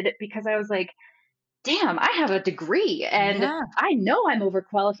frustrated because I was like, damn, I have a degree and I know I'm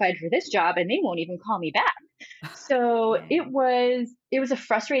overqualified for this job and they won't even call me back. So it was a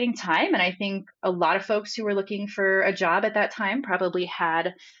frustrating time. And I think a lot of folks who were looking for a job at that time probably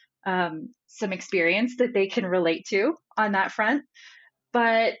had some experience that they can relate to on that front.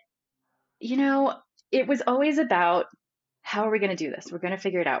 But, it was always about, how are we going to do this? We're going to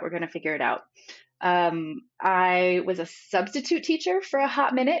figure it out. We're going to figure it out. I was a substitute teacher for a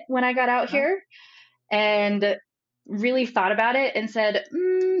hot minute when I got out here, and really thought about it and said,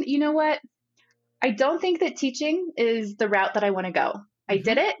 you know what? I don't think that teaching is the route that I want to go. I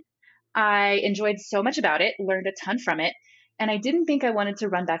did it. I enjoyed so much about it, learned a ton from it, and I didn't think I wanted to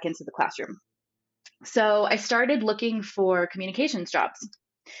run back into the classroom. So I started looking for communications jobs.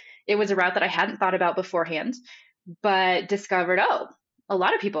 It was a route that I hadn't thought about beforehand, but discovered, a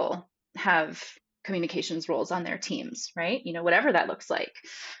lot of people have communications roles on their teams, right? Whatever that looks like.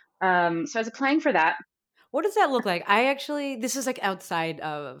 So I was applying for that. What does that look like? This is like outside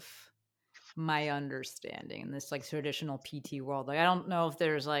of my understanding in this like traditional PT world. Like, I don't know if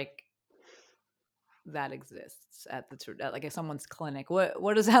there's like that exists at like someone's clinic.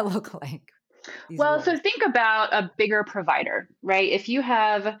 What does that look like? Well, so think about a bigger provider, right? If you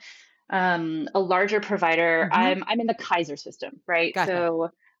have a larger provider, I'm in the Kaiser system, right? Gotcha. So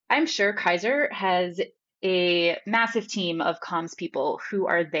I'm sure Kaiser has a massive team of comms people who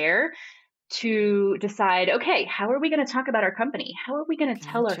are there to decide, okay, how are we going to talk about our company? How are we going to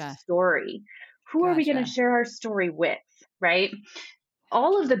tell our story? Who are we going to share our story with, right?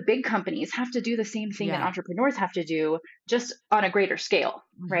 All of the big companies have to do the same thing that entrepreneurs have to do, just on a greater scale,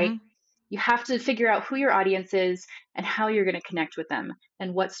 right? You have to figure out who your audience is and how you're going to connect with them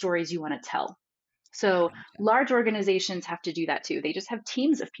and what stories you want to tell. So large organizations have to do that too. They just have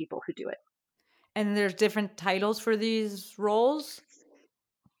teams of people who do it. And there's different titles for these roles?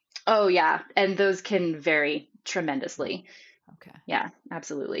 Oh, yeah. And those can vary tremendously. Okay. Yeah,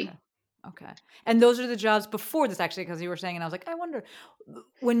 absolutely. Okay. And those are the jobs before this, actually, because you were saying, and I was like, I wonder, it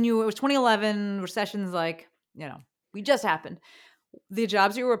was 2011, recession's like, we just happened. The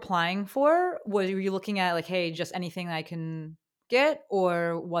jobs you were applying for, were you looking at like, hey, just anything I can get?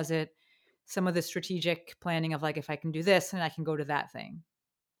 Or was it some of the strategic planning of like, if I can do this, and I can go to that thing?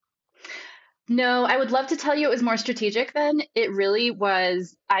 No, I would love to tell you it was more strategic then. It really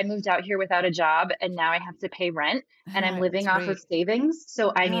was, I moved out here without a job and now I have to pay rent and I'm living That's off of great. savings,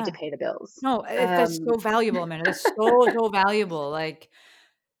 so I need to Yeah. pay the bills. No, that's so valuable, man. That's so valuable. Like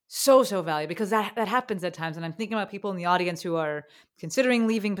so valuable, because that happens at times. And I'm thinking about people in the audience who are considering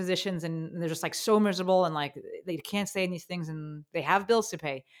leaving positions and they're just like so miserable and like they can't say these things and they have bills to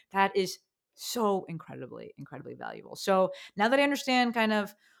pay. That is so incredibly valuable. So now that I understand kind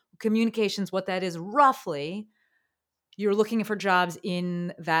of communications, what that is roughly, you're looking for jobs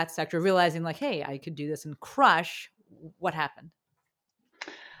in that sector, realizing like, hey, I could do this and crush. What happened?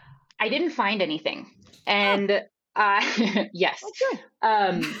 I didn't find anything. And yes. Okay.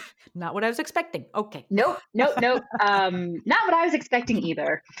 Not what I was expecting. Okay. Nope. Not what I was expecting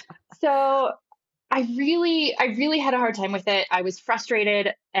either. So I really had a hard time with it. I was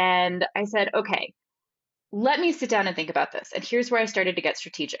frustrated and I said, okay, let me sit down and think about this. And here's where I started to get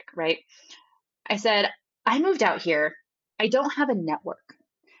strategic, right? I said, I moved out here. I don't have a network.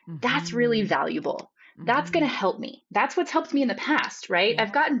 That's really valuable. That's going to help me. That's what's helped me in the past, right? Yeah.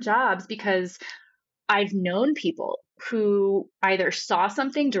 I've gotten jobs because I've known people who either saw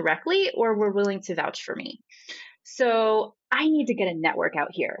something directly or were willing to vouch for me. So I need to get a network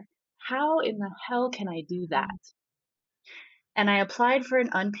out here. How in the hell can I do that? And I applied for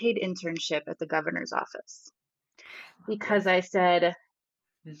an unpaid internship at the governor's office because I said,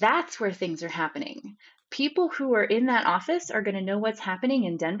 that's where things are happening. People who are in that office are going to know what's happening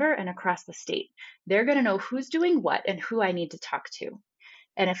in Denver and across the state. They're going to know who's doing what and who I need to talk to.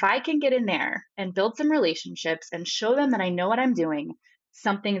 And if I can get in there and build some relationships and show them that I know what I'm doing,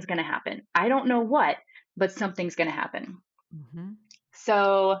 something's going to happen. I don't know what, but something's going to happen.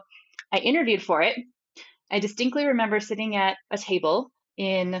 So I interviewed for it. I distinctly remember sitting at a table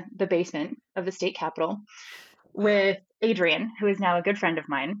in the basement of the state capitol with Adrienne, who is now a good friend of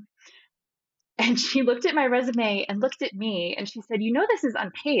mine. And she looked at my resume and looked at me and she said, you know, this is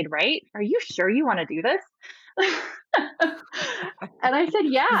unpaid, right? Are you sure you want to do this? And I said,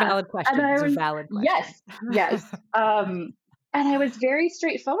 yeah. Valid question. And It's a valid question. Yes. And I was very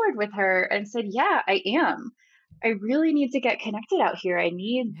straightforward with her and said, yeah, I am. I really need to get connected out here. I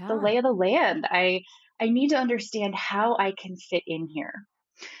need the lay of the land. I need to understand how I can fit in here.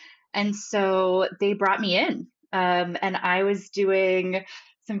 And so they brought me in. And I was doing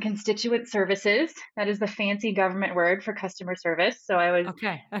some constituent services. That is the fancy government word for customer service. So I was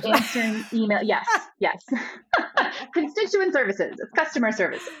answering email. Yes. Constituent services. It's customer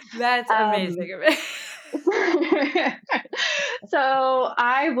service. That's amazing. So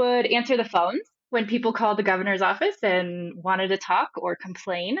I would answer the phones when people called the governor's office and wanted to talk or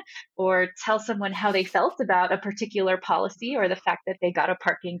complain or tell someone how they felt about a particular policy or the fact that they got a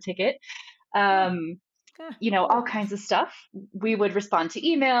parking ticket. All kinds of stuff. We would respond to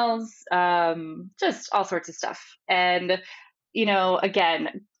emails, just all sorts of stuff. And, again,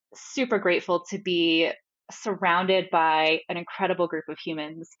 super grateful to be surrounded by an incredible group of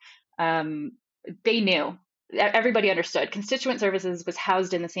humans. They knew, everybody understood. Constituent Services was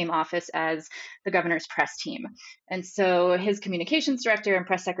housed in the same office as the governor's press team. And so his communications director and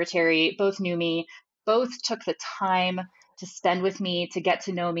press secretary both knew me, both took the time to spend with me, to get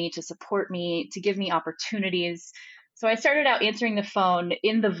to know me, to support me, to give me opportunities. So I started out answering the phone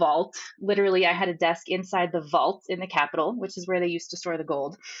in the vault. Literally, I had a desk inside the vault in the Capitol, which is where they used to store the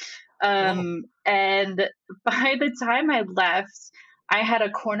gold. And by the time I left, I had a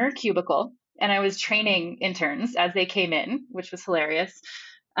corner cubicle and I was training interns as they came in, which was hilarious.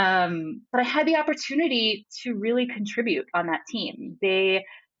 But I had the opportunity to really contribute on that team. They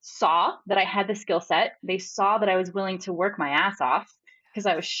saw that I had the skill set. They saw that I was willing to work my ass off because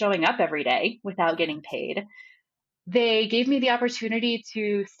I was showing up every day without getting paid. They gave me the opportunity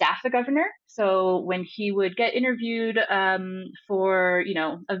to staff the governor. So when he would get interviewed for,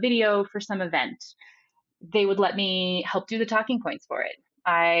 a video for some event, they would let me help do the talking points for it.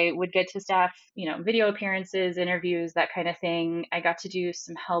 I would get to staff, video appearances, interviews, that kind of thing. I got to do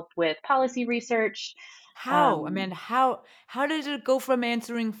some help with policy research. How? How did it go from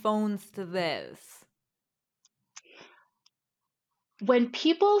answering phones to this? When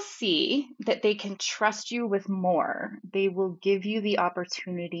people see that they can trust you with more, they will give you the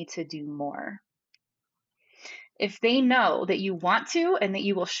opportunity to do more. If they know that you want to and that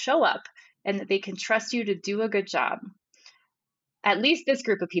you will show up and that they can trust you to do a good job, at least this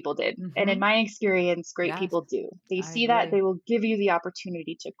group of people did. And in my experience, great people do. They see that, they will give you the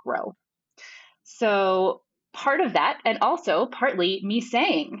opportunity to grow. So part of that, and also partly me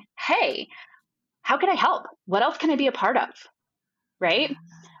saying, hey, how can I help? What else can I be a part of? Right?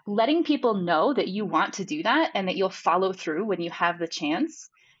 letting people know that you want to do that and that you'll follow through when you have the chance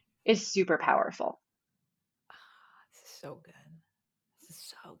is super powerful. This is so good. This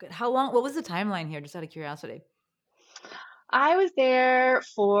is so good. How long? What was the timeline here? Just out of curiosity. I was there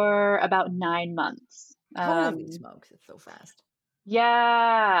for about 9 months. Holy smokes! It's so fast.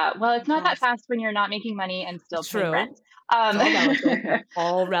 Yeah. Well, it's not that Fast. fast when you're not making money and still It's paying true. rent. It's all relative.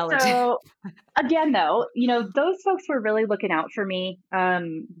 All relative. So again, though, those folks were really looking out for me.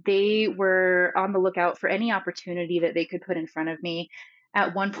 They were on the lookout for any opportunity that they could put in front of me.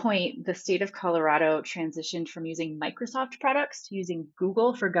 At one point, the state of Colorado transitioned from using Microsoft products to using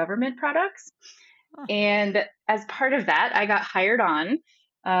Google for government products. Huh. And as part of that, I got hired on,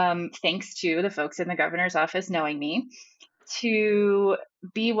 thanks to the folks in the governor's office knowing me, to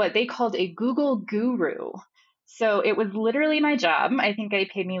be what they called a Google guru. So it was literally my job. I think they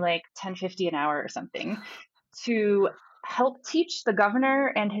paid me like $10.50 an hour or something to help teach the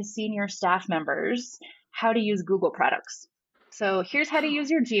governor and his senior staff members how to use Google products. So here's how to use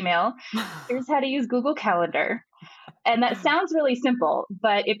your Gmail. Here's how to use Google Calendar. And that sounds really simple,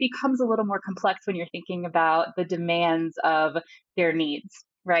 but it becomes a little more complex when you're thinking about the demands of their needs,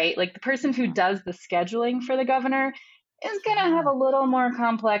 right? Like the person who does the scheduling for the governor is going to have a little more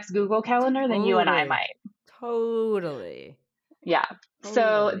complex Google Calendar than you and I might. Totally. Yeah.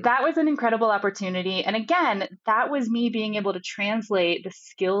 So that was an incredible opportunity. And again, that was me being able to translate the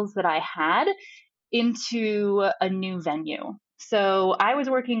skills that I had into a new venue. So I was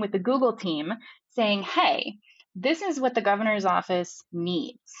working with the Google team saying, hey, this is what the governor's office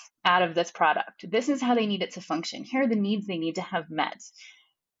needs out of this product. This is how they need it to function. Here are the needs they need to have met.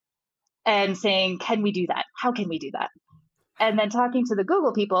 And saying, can we do that? How can we do that? And then talking to the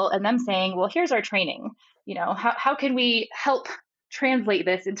Google people and them saying, well, here's our training. How can we help translate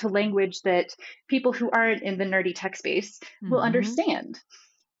this into language that people who aren't in the nerdy tech space will understand?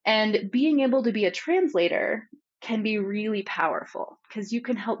 And being able to be a translator can be really powerful because you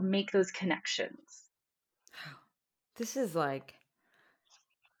can help make those connections. This is like,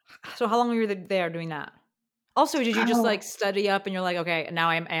 so how long were you there doing that? Also, did you just like study up and you're like, okay, now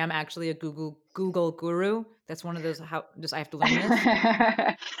I am actually a Google guru? That's one of those, I have to learn this?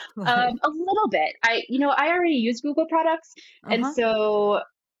 A little bit. I already use Google products. And so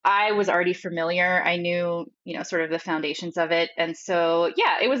I was already familiar. I knew, sort of the foundations of it. And so,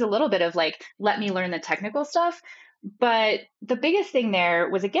 yeah, it was a little bit of like, let me learn the technical stuff. But the biggest thing there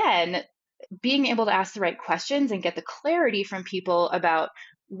was, again, being able to ask the right questions and get the clarity from people about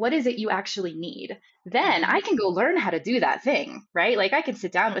what is it you actually need. Then I can go learn how to do that thing, right? Like I can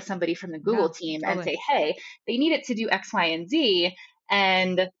sit down with somebody from the Google team and say, hey, they need it to do X, Y, and Z.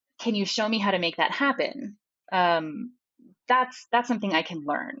 And can you show me how to make that happen? That's something I can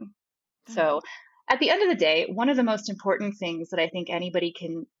learn. So at the end of the day, one of the most important things that I think anybody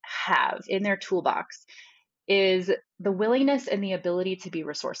can have in their toolbox is the willingness and the ability to be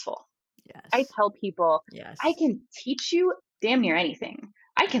resourceful. Yes. I tell people, yes, I can teach you damn near anything.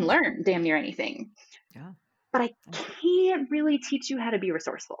 I can learn damn near anything. Yeah. But I can't really teach you how to be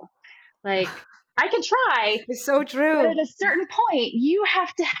resourceful. Like I can try. It's so true. But at a certain point, you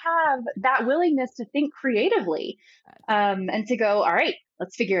have to have that willingness to think creatively and to go, all right,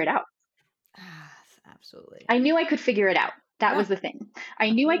 let's figure it out. Absolutely. I knew I could figure it out. That was the thing. I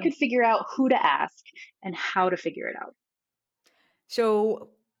knew I could figure out who to ask and how to figure it out. So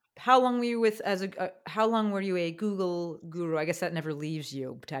how long were you how long were you a Google guru? I guess that never leaves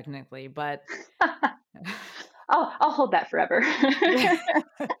you technically, but I'll hold that forever.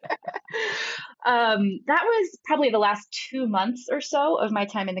 That was probably the last 2 months or so of my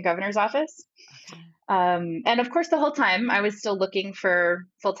time in the governor's office. Okay. And of course, the whole time I was still looking for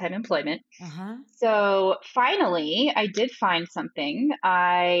full-time employment. So finally, I did find something.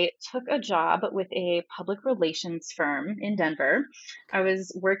 I took a job with a public relations firm in Denver. I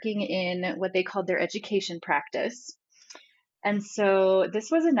was working in what they called their education practice. And so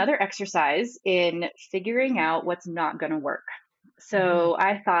this was another exercise in figuring out what's not going to work. So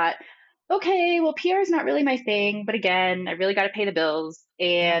I thought, okay, well, PR is not really my thing, but again, I really got to pay the bills,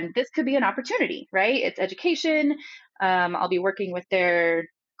 and this could be an opportunity, right? It's education. I'll be working with their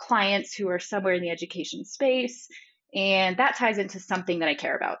clients who are somewhere in the education space, and that ties into something that I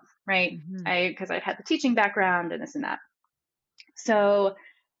care about, right? Because I've had the teaching background and this and that. So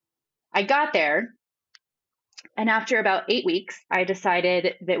I got there, and after about 8 weeks, I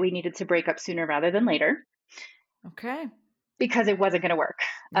decided that we needed to break up sooner rather than later. Okay. Because it wasn't going to work.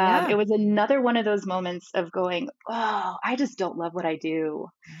 It was another one of those moments of going, oh, I just don't love what I do.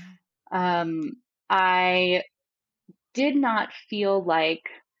 I did not feel like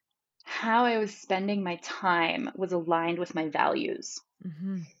how I was spending my time was aligned with my values.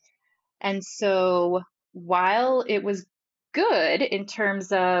 Mm-hmm. And so while it was good in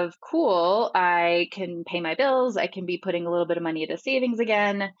terms of cool, I can pay my bills, I can be putting a little bit of money into savings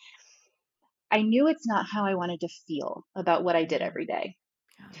again, I knew it's not how I wanted to feel about what I did every day.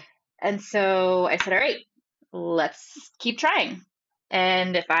 Yeah. And so I said, all right, let's keep trying.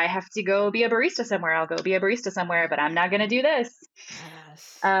 And if I have to go be a barista somewhere, I'll go be a barista somewhere, but I'm not going to do this.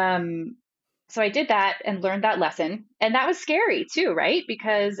 Yes. So I did that and learned that lesson. And that was scary too, right?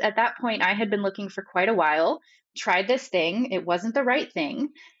 Because at that point, I had been looking for quite a while, tried this thing. It wasn't the right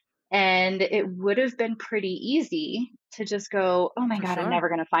thing. And it would have been pretty easy to just go, oh my For God, I'm sure. never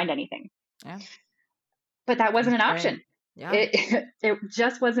going to find anything. Yeah. But that wasn't an That's right. option. Yeah. It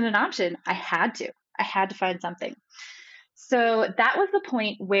just wasn't an option. I had to find something. So that was the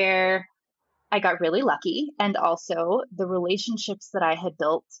point where I got really lucky. And also the relationships that I had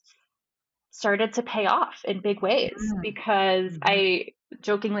built started to pay off in big ways because I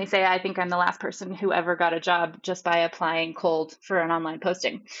jokingly say I think I'm the last person who ever got a job just by applying cold for an online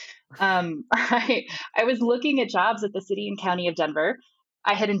posting. I was looking at jobs at the city and county of Denver.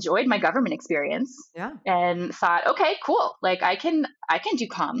 I had enjoyed my government experience Yeah. and thought, okay, cool. Like I can do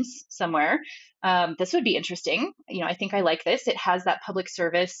comms somewhere. This would be interesting. I think I like this. It has that public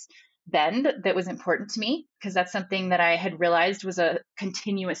service bend that was important to me because that's something that I had realized was a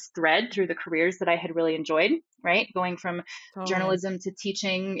continuous thread through the careers that I had really enjoyed, right? Going from journalism to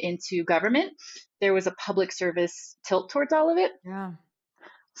teaching into government, there was a public service tilt towards all of it. Yeah.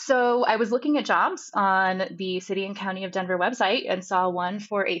 So I was looking at jobs on the City and County of Denver website and saw one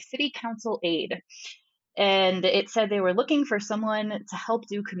for a city council aide. And it said they were looking for someone to help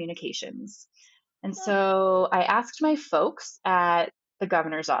do communications. And so I asked my folks at the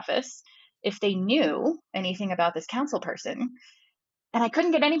governor's office if they knew anything about this council person. And I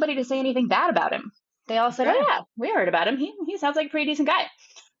couldn't get anybody to say anything bad about him. They all said, oh, yeah, we heard about him. He sounds like a pretty decent guy.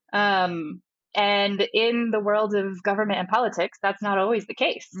 And in the world of government and politics, that's not always the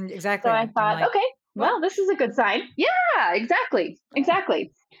case. Exactly. So I thought, okay, well, this is a good sign. Yeah, exactly.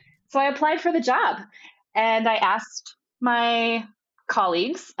 So I applied for the job and I asked my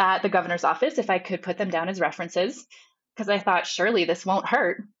colleagues at the governor's office if I could put them down as references because I thought surely this won't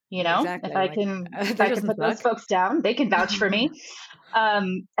hurt. Exactly. If I can put those folks down, they can vouch for me.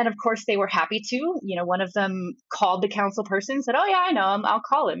 And of course they were happy to. One of them called the council person and said, oh yeah, I know him. I'll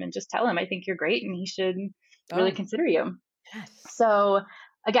call him and just tell him I think you're great and he should really consider you. Yes. So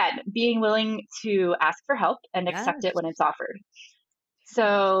again, being willing to ask for help and accept it when it's offered.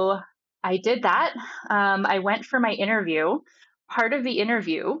 So I did that. I went for my interview. Part of the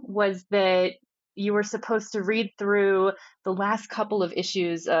interview was that you were supposed to read through the last couple of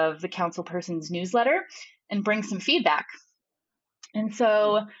issues of the council person's newsletter and bring some feedback. And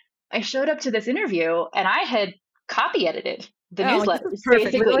so I showed up to this interview and I had copy edited the newsletter. This is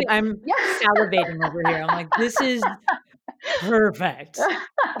perfect. Literally, I'm salivating over here. I'm like, this is perfect.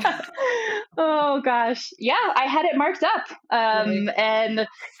 Oh gosh. Yeah, I had it marked up and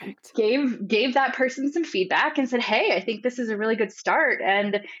gave that person some feedback and said, hey, I think this is a really good start.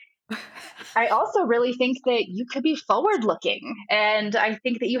 And I also really think that you could be forward looking. And I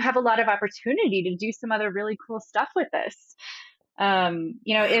think that you have a lot of opportunity to do some other really cool stuff with this.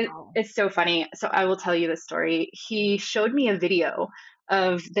 It's so funny. So I will tell you this story. He showed me a video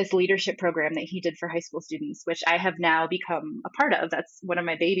of this leadership program that he did for high school students, which I have now become a part of. That's one of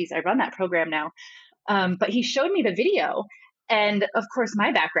my babies. I run that program now. But he showed me the video. And of course,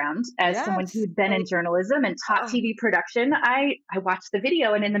 my background as someone who'd been in journalism and taught TV production, I watched the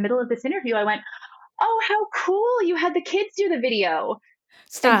video. And in the middle of this interview, I went, oh, how cool. You had the kids do the video.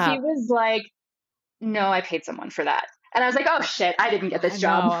 Stop. And he was like, no, I paid someone for that. And I was like, oh, shit, I didn't get this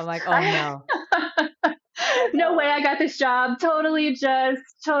job. I'm like, oh, no. No way I got this job. Totally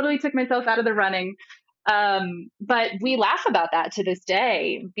took myself out of the running. But we laugh about that to this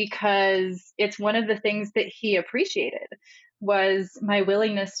day because it's one of the things that he appreciated was my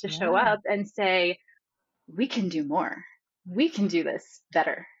willingness to show up and say, we can do more. We can do this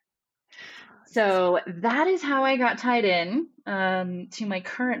better. So that is how I got tied in to my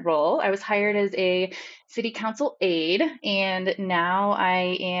current role. I was hired as a city council aide, and now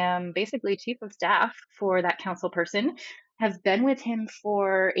I am basically chief of staff for that council person. Have been with him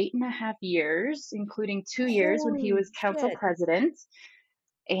for 8.5 years, including 2 years when he was council president.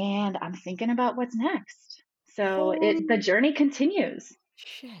 And I'm thinking about what's next. So the journey continues.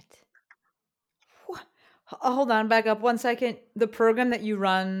 Shit. Hold on, back up 1 second. The program that you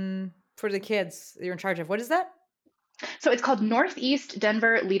run for the kids that you're in charge of, what is that? So it's called Northeast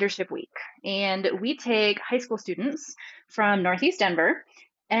Denver Leadership Week. And we take high school students from Northeast Denver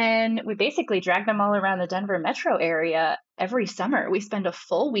And we basically drag them all around the Denver metro area every summer. We spend a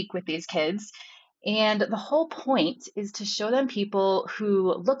full week with these kids. And the whole point is to show them people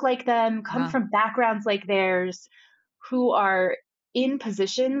who look like them, come Wow. from backgrounds like theirs, who are in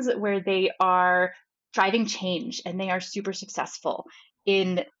positions where they are driving change and they are super successful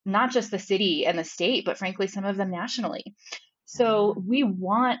in not just the city and the state, but frankly, some of them nationally. So we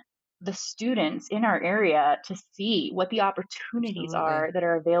want the students in our area to see what the opportunities Absolutely. are that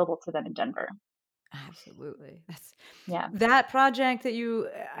are available to them in Denver. Absolutely. Yeah. That project that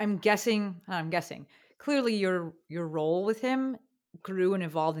I'm guessing, clearly your role with him grew and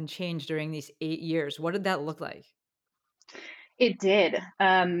evolved and changed during these 8 years. What did that look like? It did.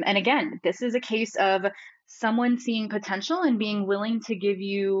 And again, this is a case of someone seeing potential and being willing to give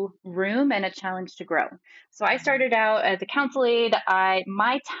you room and a challenge to grow. So I started out as a council aide.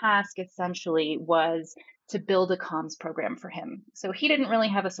 My task essentially was to build a comms program for him. So he didn't really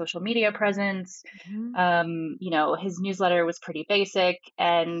have a social media presence. His newsletter was pretty basic.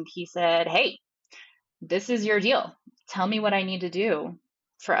 And he said, hey, this is your deal. Tell me what I need to do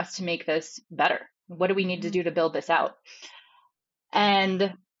for us to make this better. What do we need to do to build this out?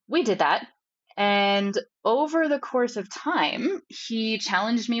 And we did that. And over the course of time, he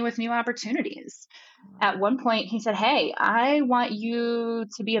challenged me with new opportunities. At one point, he said, hey, I want you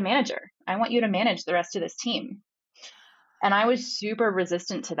to be a manager. I want you to manage the rest of this team. And I was super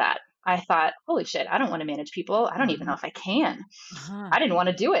resistant to that. I thought, holy shit, I don't want to manage people. I don't even know if I can. I didn't want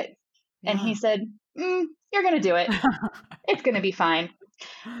to do it. And he said, you're going to do it. It's going to be fine.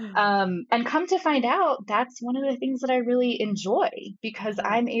 And come to find out, that's one of the things that I really enjoy, because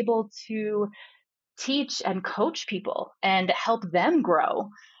I'm able to teach and coach people and help them grow,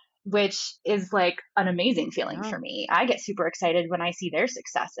 which is like an amazing feeling for me. I get super excited when I see their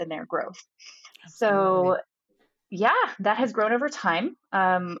success and their growth. So yeah, that has grown over time.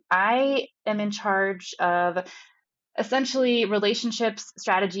 I am in charge of essentially relationships,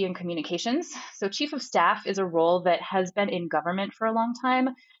 strategy, and communications. So chief of staff is a role that has been in government for a long time,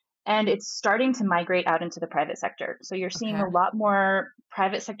 and it's starting to migrate out into the private sector. So you're seeing a lot more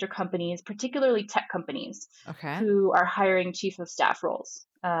private sector companies, particularly tech companies, who are hiring chief of staff roles.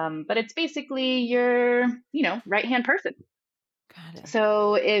 But it's basically your, right-hand person. Got it.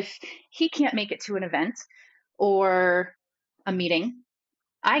 So if he can't make it to an event or a meeting,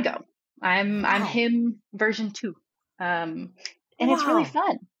 I go. I'm him version 2. And it's really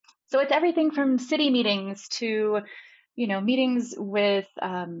fun. So it's everything from city meetings to, meetings with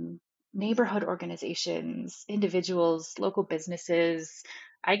neighborhood organizations, individuals, local businesses.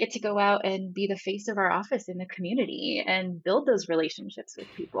 I get to go out and be the face of our office in the community and build those relationships with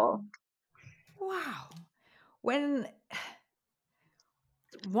people. Wow.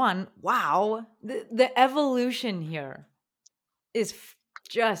 The evolution here is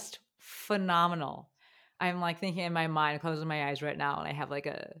just phenomenal. I'm like thinking in my mind, closing my eyes right now, and I have like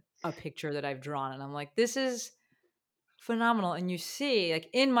a picture that I've drawn, and I'm like, this is phenomenal. And you see, like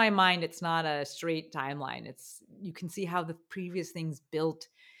in my mind, it's not a straight timeline. You can see how the previous things built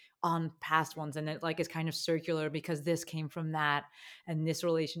on past ones, and it like is kind of circular because this came from that, and these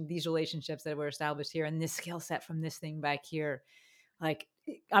relationships that were established here, and this skill set from this thing back here. Like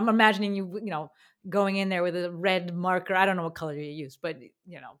I'm imagining you going in there with a red marker. I don't know what color you use, but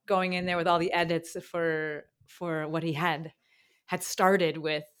going in there with all the edits for what he had started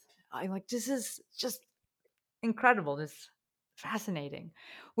with. I'm like, this is just incredible. This is fascinating.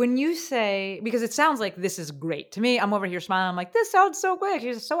 When you say, because it sounds like this is great to me, I'm over here smiling. I'm like, this sounds so great.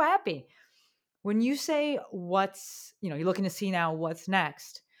 She's so happy. When you say you're looking to see now what's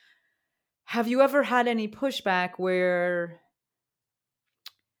next, have you ever had any pushback where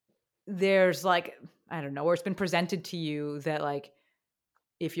there's like, I don't know, or it's been presented to you that like,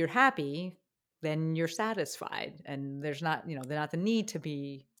 if you're happy, then you're satisfied and there's not, there's not the need to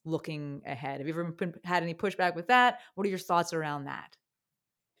be looking ahead. Have you ever had any pushback with that? What are your thoughts around that?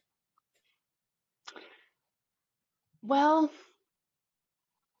 Well,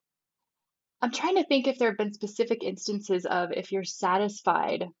 I'm trying to think if there have been specific instances of if you're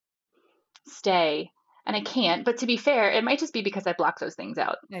satisfied, stay. And I can't, but to be fair, it might just be because I block those things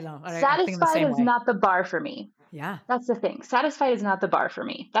out. I know. Satisfied is not the bar for me. Yeah. That's the thing. Satisfied is not the bar for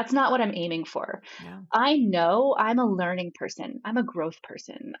me. That's not what I'm aiming for. Yeah. I know I'm a learning person. I'm a growth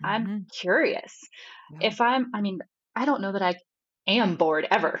person. I'm curious. Yeah. I don't know that I am bored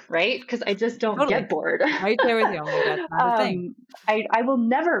ever, right? Because I just don't get bored. Right there with you. That's not a thing. I will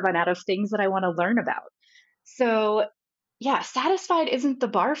never run out of things that I want to learn about. So yeah, satisfied isn't the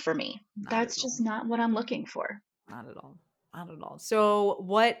bar for me. That's just not what I'm looking for. Not at all. Not at all. So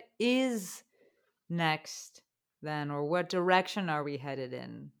what is next then, or what direction are we headed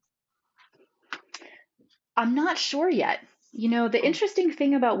in? I'm not sure yet. The interesting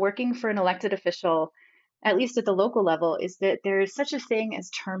thing about working for an elected official, at least at the local level, is that there is such a thing as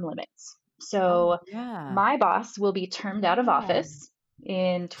term limits. So Yeah. my boss will be termed out of Oh. office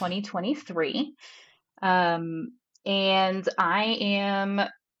in 2023. And I am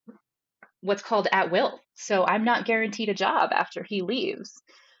what's called at will. So I'm not guaranteed a job after he leaves.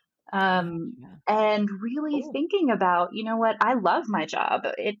 And really Cool. thinking about, what, I love my job.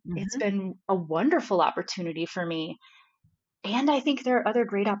 It's been a wonderful opportunity for me. And I think there are other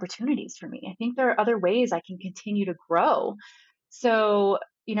great opportunities for me. I think there are other ways I can continue to grow. So,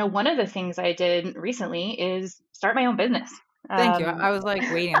 one of the things I did recently is start my own business. Thank you. I was like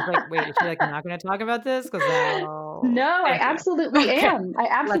waiting. I was like, wait, is she like not going to talk about this? Because No, I Thank you. absolutely Okay, am. I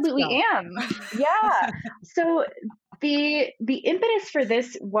absolutely go. am. Yeah. So the impetus for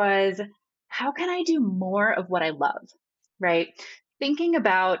this was, how can I do more of what I love? Right? Thinking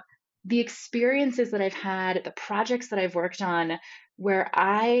about the experiences that I've had, the projects that I've worked on, where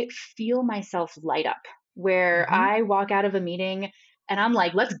I feel myself light up, where I walk out of a meeting and I'm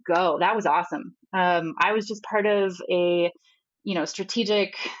like, let's go. That was awesome. I was just part of a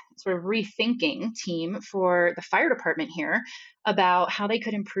strategic sort of rethinking team for the fire department here about how they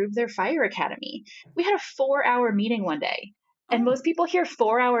could improve their fire academy. We had a 4-hour meeting one day. And most people hear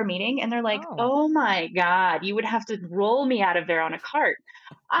 4-hour meeting and they're like, oh my God, you would have to roll me out of there on a cart.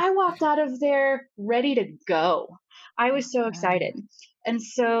 I walked out of there ready to go. I was so excited. And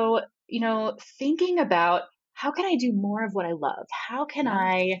so, thinking about, how can I do more of what I love? How can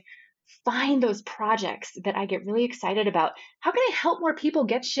I find those projects that I get really excited about? How can I help more people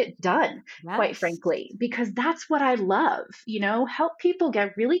get shit done, quite frankly? Because that's what I love, help people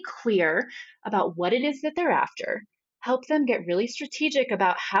get really clear about what it is that they're after, help them get really strategic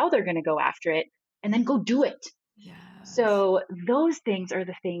about how they're going to go after it, and then go do it. So those things are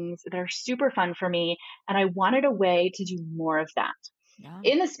the things that are super fun for me. And I wanted a way to do more of that.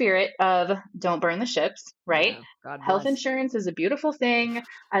 In the spirit of don't burn the ships, right? Health insurance is a beautiful thing.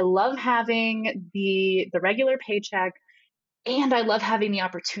 I love having the regular paycheck, and I love having the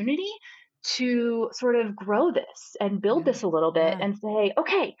opportunity to sort of grow this and build this a little bit and say,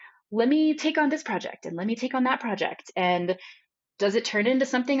 okay, let me take on this project and let me take on that project. And does it turn into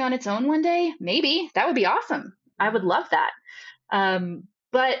something on its own one day? Maybe. That would be awesome. I would love that.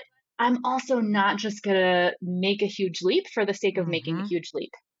 But I'm also not just going to make a huge leap for the sake of making a huge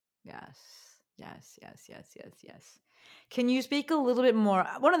leap. Yes. Can you speak a little bit more?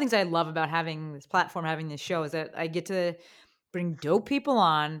 One of the things I love about having this platform, having this show, is that I get to bring dope people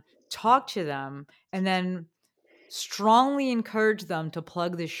on, talk to them, and then strongly encourage them to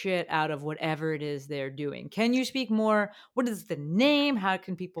plug the shit out of whatever it is they're doing. Can you speak more? What is the name? How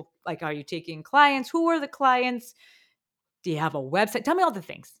can people, are you taking clients? Who are the clients? Do you have a website? Tell me all the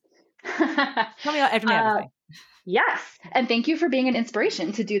things. Tell me everything. Yes. And thank you for being an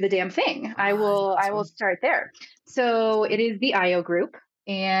inspiration to do the damn thing. I will start there. So it is the IO Group.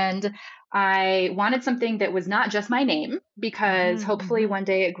 And I wanted something that was not just my name, because hopefully one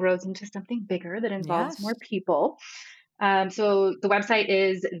day it grows into something bigger that involves more people. So the website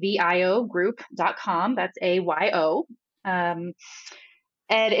is theiogroup.com. That's AYO. And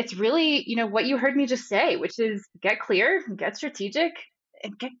it's really, what you heard me just say, which is get clear, get strategic,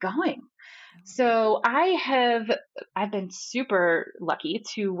 and get going. So I've been super lucky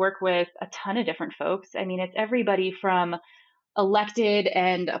to work with a ton of different folks. I mean, it's everybody from elected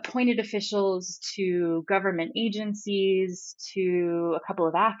and appointed officials to government agencies to a couple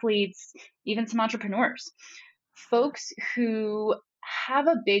of athletes, even some entrepreneurs, folks who have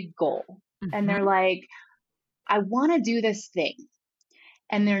a big goal and they're like, I want to do this thing,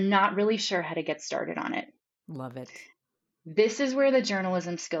 and they're not really sure how to get started on it. Love it. This is where the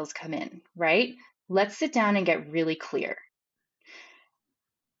journalism skills come in, right? Let's sit down and get really clear.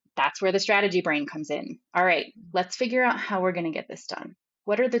 That's where the strategy brain comes in. All right, let's figure out how we're going to get this done.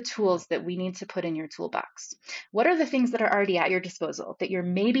 What are the tools that we need to put in your toolbox? What are the things that are already at your disposal that you're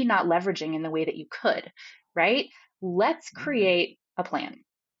maybe not leveraging in the way that you could, right? Let's create a plan,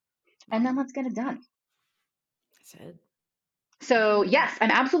 and then let's get it done. That's it. So yes,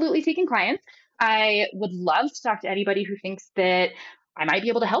 I'm absolutely taking clients. I would love to talk to anybody who thinks that I might be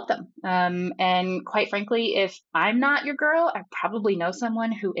able to help them. And quite frankly, if I'm not your girl, I probably know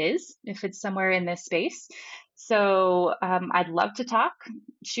someone who is, if it's somewhere in this space. So I'd love to talk.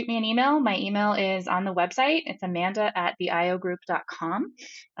 Shoot me an email. My email is on the website. It's amanda@theiogroup.com.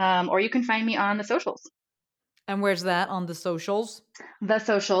 Or you can find me on the socials. And where's that on the socials? The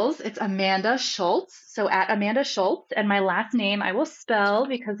socials, it's Amanda Schultz. So at Amanda Schultz, and my last name I will spell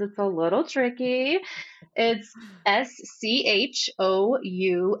because it's a little tricky. It's SCHOULTZ.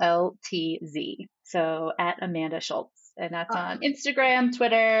 So at Amanda Schultz. And that's on Instagram,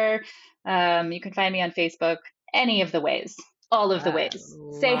 Twitter. You can find me on Facebook, any of the ways, all of the ways.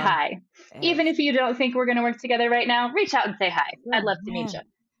 Say hi. Even if you don't think we're going to work together right now, reach out and say hi. I'd love to meet you.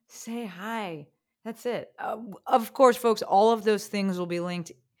 Say hi. That's it. Of course, folks, all of those things will be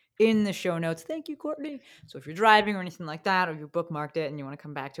linked in the show notes. Thank you, Courtney. So if you're driving or anything like that, or you bookmarked it and you want to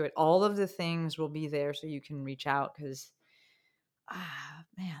come back to it, all of the things will be there so you can reach out because,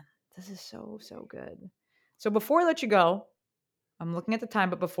 man, this is so, so good. So before I let you go, I'm looking at the time,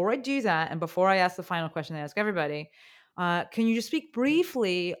 but before I do that and before I ask the final question I ask everybody, can you just speak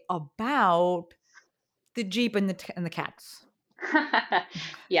briefly about the Jeep and the cats?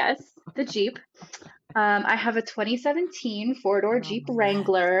 Yes, the Jeep. I have a 2017 four-door Jeep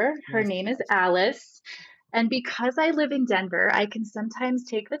Wrangler. Her name is Alice. And because I live in Denver, I can sometimes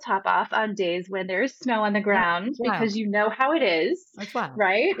take the top off on days when there's snow on the ground because you know how it is,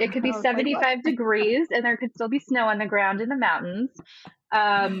 right? It could be 75 degrees and there could still be snow on the ground in the mountains.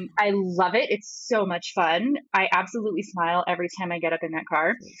 I love it. It's so much fun. I absolutely smile every time I get up in that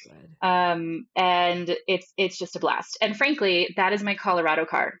car. And it's just a blast. And frankly, that is my Colorado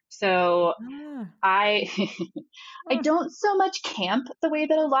car. So I don't so much camp the way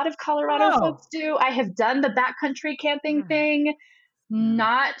that a lot of Colorado folks do. I have done the backcountry camping thing.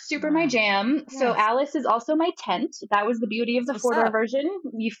 Not super my jam. So Alice is also my tent. That was the beauty of the four-door version.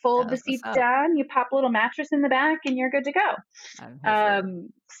 You fold the seats down, you pop a little mattress in the back, and you're good to go.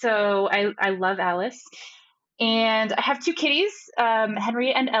 So I love Alice. And I have two kitties,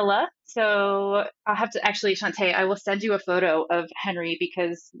 Henry and Ella. So I'll have to actually, Shantae, I will send you a photo of Henry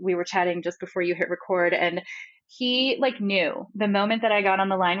because we were chatting just before you hit record. And he knew the moment that I got on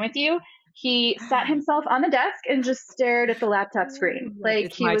the line with you, he sat himself on the desk and just stared at the laptop screen.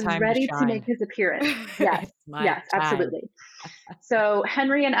 Like he was ready to make his appearance. Yes, yes, absolutely. So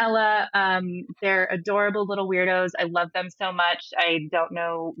Henry and Ella, they're adorable little weirdos. I love them so much. I don't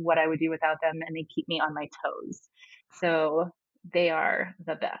know what I would do without them, and they keep me on my toes. So they are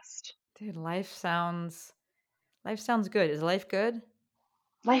the best. Dude, life sounds good. Is life good?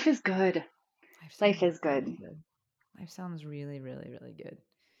 Life is good. Life is good. Life sounds really, really, really good.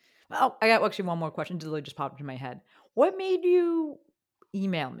 Oh, I got actually one more question. It literally just popped into my head. What made you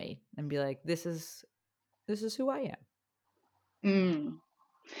email me and be like, this is who I am?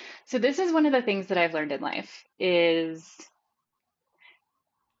 So this is one of the things that I've learned in life is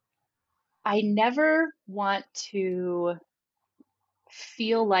I never want to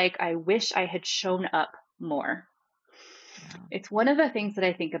feel like I wish I had shown up more. It's one of the things that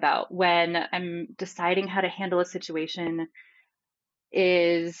I think about when I'm deciding how to handle a situation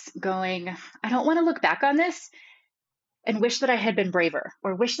is going, I don't want to look back on this and wish that I had been braver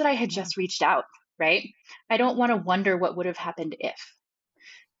or wish that I had just reached out, right? I don't want to wonder what would have happened if.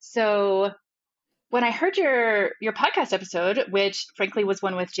 So when I heard your podcast episode, which frankly was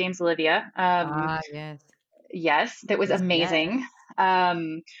one with James Olivia, yes, that was amazing.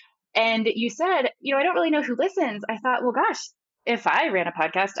 And you said, I don't really know who listens. I thought, well, gosh, if I ran a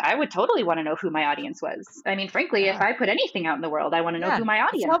podcast, I would totally want to know who my audience was. I mean, frankly, if I put anything out in the world, I want to know who my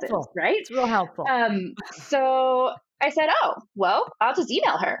audience is, right? It's real helpful. So I said, oh, well, I'll just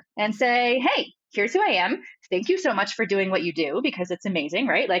email her and say, hey, here's who I am. Thank you so much for doing what you do because it's amazing,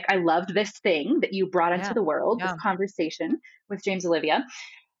 right? Like I loved this thing that you brought into the world, this conversation with James Olivia.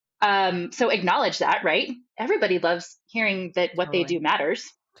 So acknowledge that, right? Everybody loves hearing that what they do matters.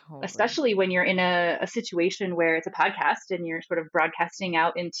 Especially when you're in a situation where it's a podcast and you're sort of broadcasting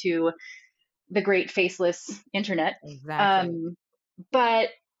out into the great faceless internet. Exactly. But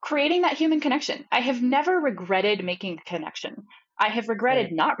creating that human connection. I have never regretted making a connection. I have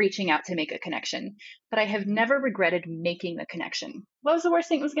regretted not reaching out to make a connection, but I have never regretted making the connection. What was the worst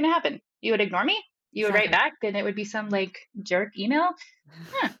thing that was going to happen? You would ignore me? You would write back and it would be some jerk email?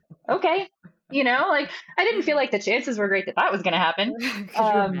 Okay. I didn't feel like the chances were great that was going to happen. Could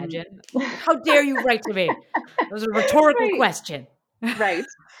you imagine? How dare you write to me? It was a rhetorical question. Right.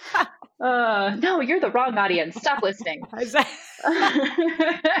 No, you're the wrong audience. Stop listening.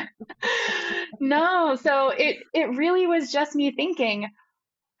 No, so it really was just me thinking,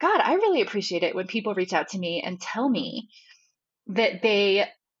 God, I really appreciate it when people reach out to me and tell me that they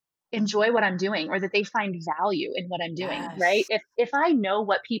enjoy what I'm doing or that they find value in what I'm doing, right? If I know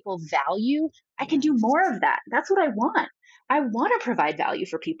what people value, I can do more of that. That's what I want. I want to provide value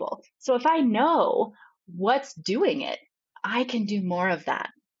for people. So if I know what's doing it, I can do more of that.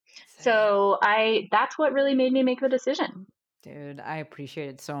 So that's what really made me make the decision. Dude, I appreciate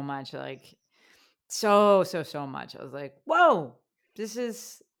it so much. So much. I was like, whoa, this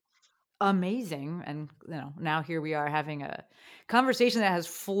is amazing. And, now here we are having a conversation that has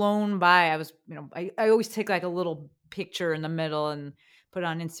flown by. I always take like a little picture in the middle and put it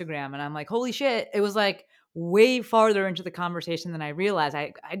on Instagram. And I'm like, holy shit. It was like way farther into the conversation than I realized.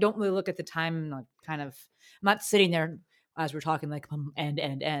 I don't really look at the time, like I'm not sitting there as we're talking like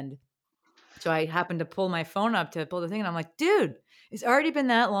end. So I happened to pull my phone up to pull the thing, and I'm like, dude, it's already been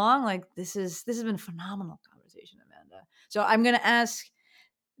that long. Like this has been a phenomenal conversation, Amanda. So I'm gonna ask,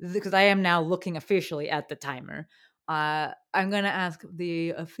 because I am now looking officially at the timer. I'm gonna ask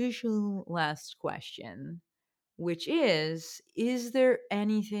the official last question, which is there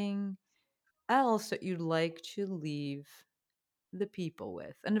anything else that you'd like to leave the people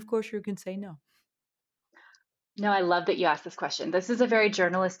with? And of course, you can say no. No, I love that you asked this question. This is a very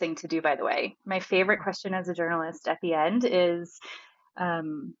journalist thing to do, by the way. My favorite question as a journalist at the end is,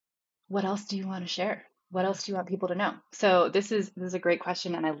 what else do you want to share? What else do you want people to know? So this is a great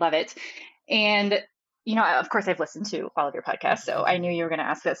question, and I love it. And of course, I've listened to all of your podcasts, so I knew you were going to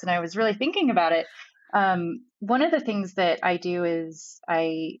ask this, and I was really thinking about it. One of the things that I do is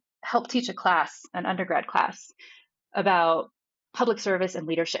I help teach a class, an undergrad class, about public service and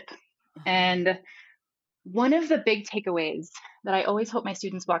leadership. And one of the big takeaways that I always hope my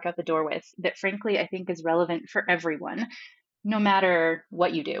students walk out the door with, that frankly I think is relevant for everyone, no matter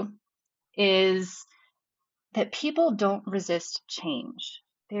what you do, is that people don't resist change.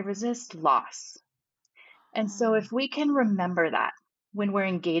 They resist loss. And so if we can remember that when we're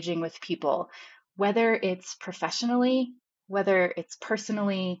engaging with people, whether it's professionally, whether it's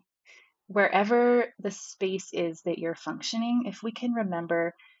personally, wherever the space is that you're functioning, if we can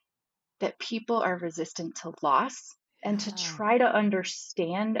remember that people are resistant to loss and to try to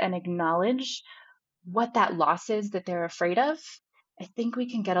understand and acknowledge what that loss is that they're afraid of, I think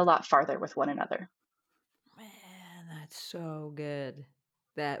we can get a lot farther with one another. Man, that's so good.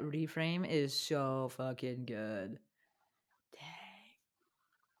 That reframe is so fucking good. Dang.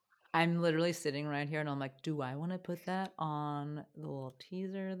 I'm literally sitting right here and I'm like, do I want to put that on the little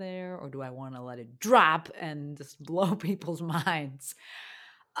teaser there, or do I want to let it drop and just blow people's minds?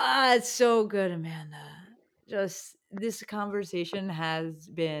 It's so good, Amanda. Just this conversation has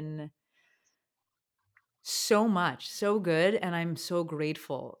been so good, and I'm so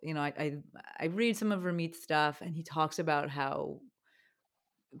grateful. I read some of Ramit's stuff, and he talks about how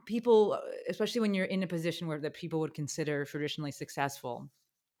people, especially when you're in a position where that people would consider traditionally successful,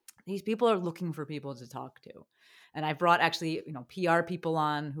 these people are looking for people to talk to. And I brought actually, PR people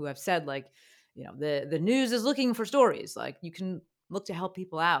on who have said, like, the news is looking for stories. Like, you can look to help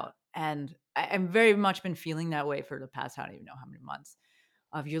people out. And I'm very much been feeling that way for the past, I don't even know how many months.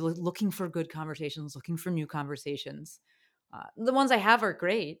 Of you're looking for good conversations, looking for new conversations. The ones I have are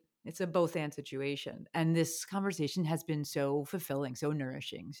great. It's a both and situation. And this conversation has been so fulfilling, so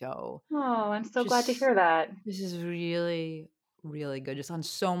nourishing. So, I'm so glad to hear that. This is really, really good. Just on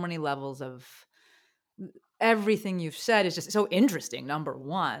so many levels of everything you've said is just so interesting, number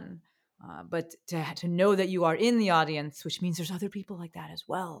one. But to know that you are in the audience, which means there's other people like that as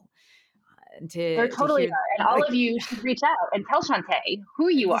well. There totally are. And all of you should reach out and tell Shantae who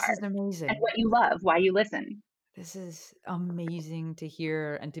you are. This is amazing. And what you love, why you listen. This is amazing to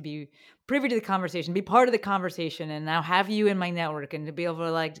hear and to be privy to the conversation, be part of the conversation, and now have you in my network and to be able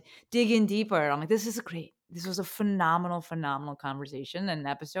to like dig in deeper. I'm like, this is great. This was a phenomenal conversation and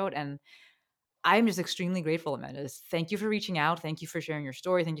episode. And I'm just extremely grateful, Amanda. Thank you for reaching out. Thank you for sharing your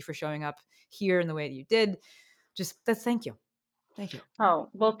story. Thank you for showing up here in the way that you did. Thank you. Thank you. Oh,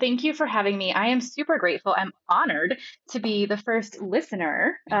 well, thank you for having me. I am super grateful. I'm honored to be the first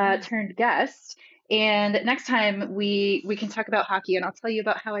listener turned guest. And next time we can talk about hockey, and I'll tell you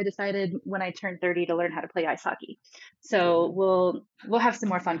about how I decided when I turned 30 to learn how to play ice hockey. So we'll have some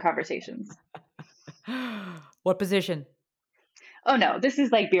more fun conversations. What position? Oh no, this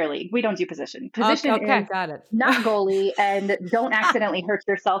is like beer league. We don't do position. Position is got it. Not goalie, and don't accidentally hurt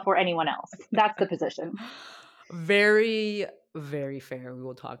yourself or anyone else. That's the position. Very, very fair. We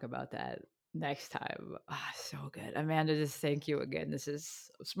will talk about that next time. So good. Amanda, just thank you again. This is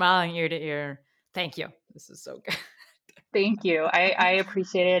smiling ear to ear. Thank you. This is so good. Thank you. I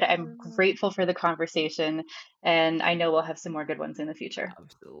appreciate it. I'm grateful for the conversation, and I know we'll have some more good ones in the future.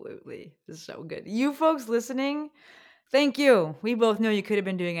 Absolutely. This is so good. You folks listening, thank you. We both know you could have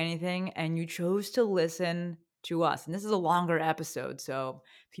been doing anything, and you chose to listen to us. And this is a longer episode, so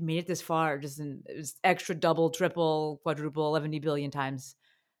if you made it this far, it was extra, double, triple, quadruple, 11 billion times,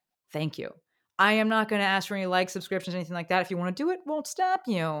 thank you. I am not going to ask for any likes, subscriptions, anything like that. If you want to do it, won't stop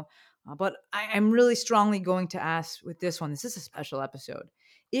you. But I'm really strongly going to ask with this one. This is a special episode.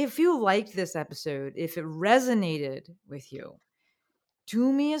 If you liked this episode, if it resonated with you,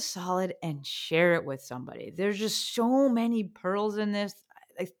 do me a solid and share it with somebody. There's just so many pearls in this.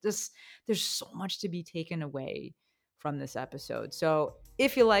 There's so much to be taken away from this episode. So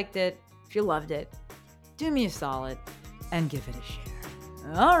if you liked it, if you loved it, do me a solid and give it a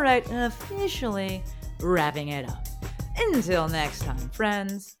share. All right, officially wrapping it up. Until next time,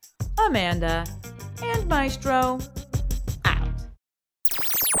 friends, Amanda and Maestro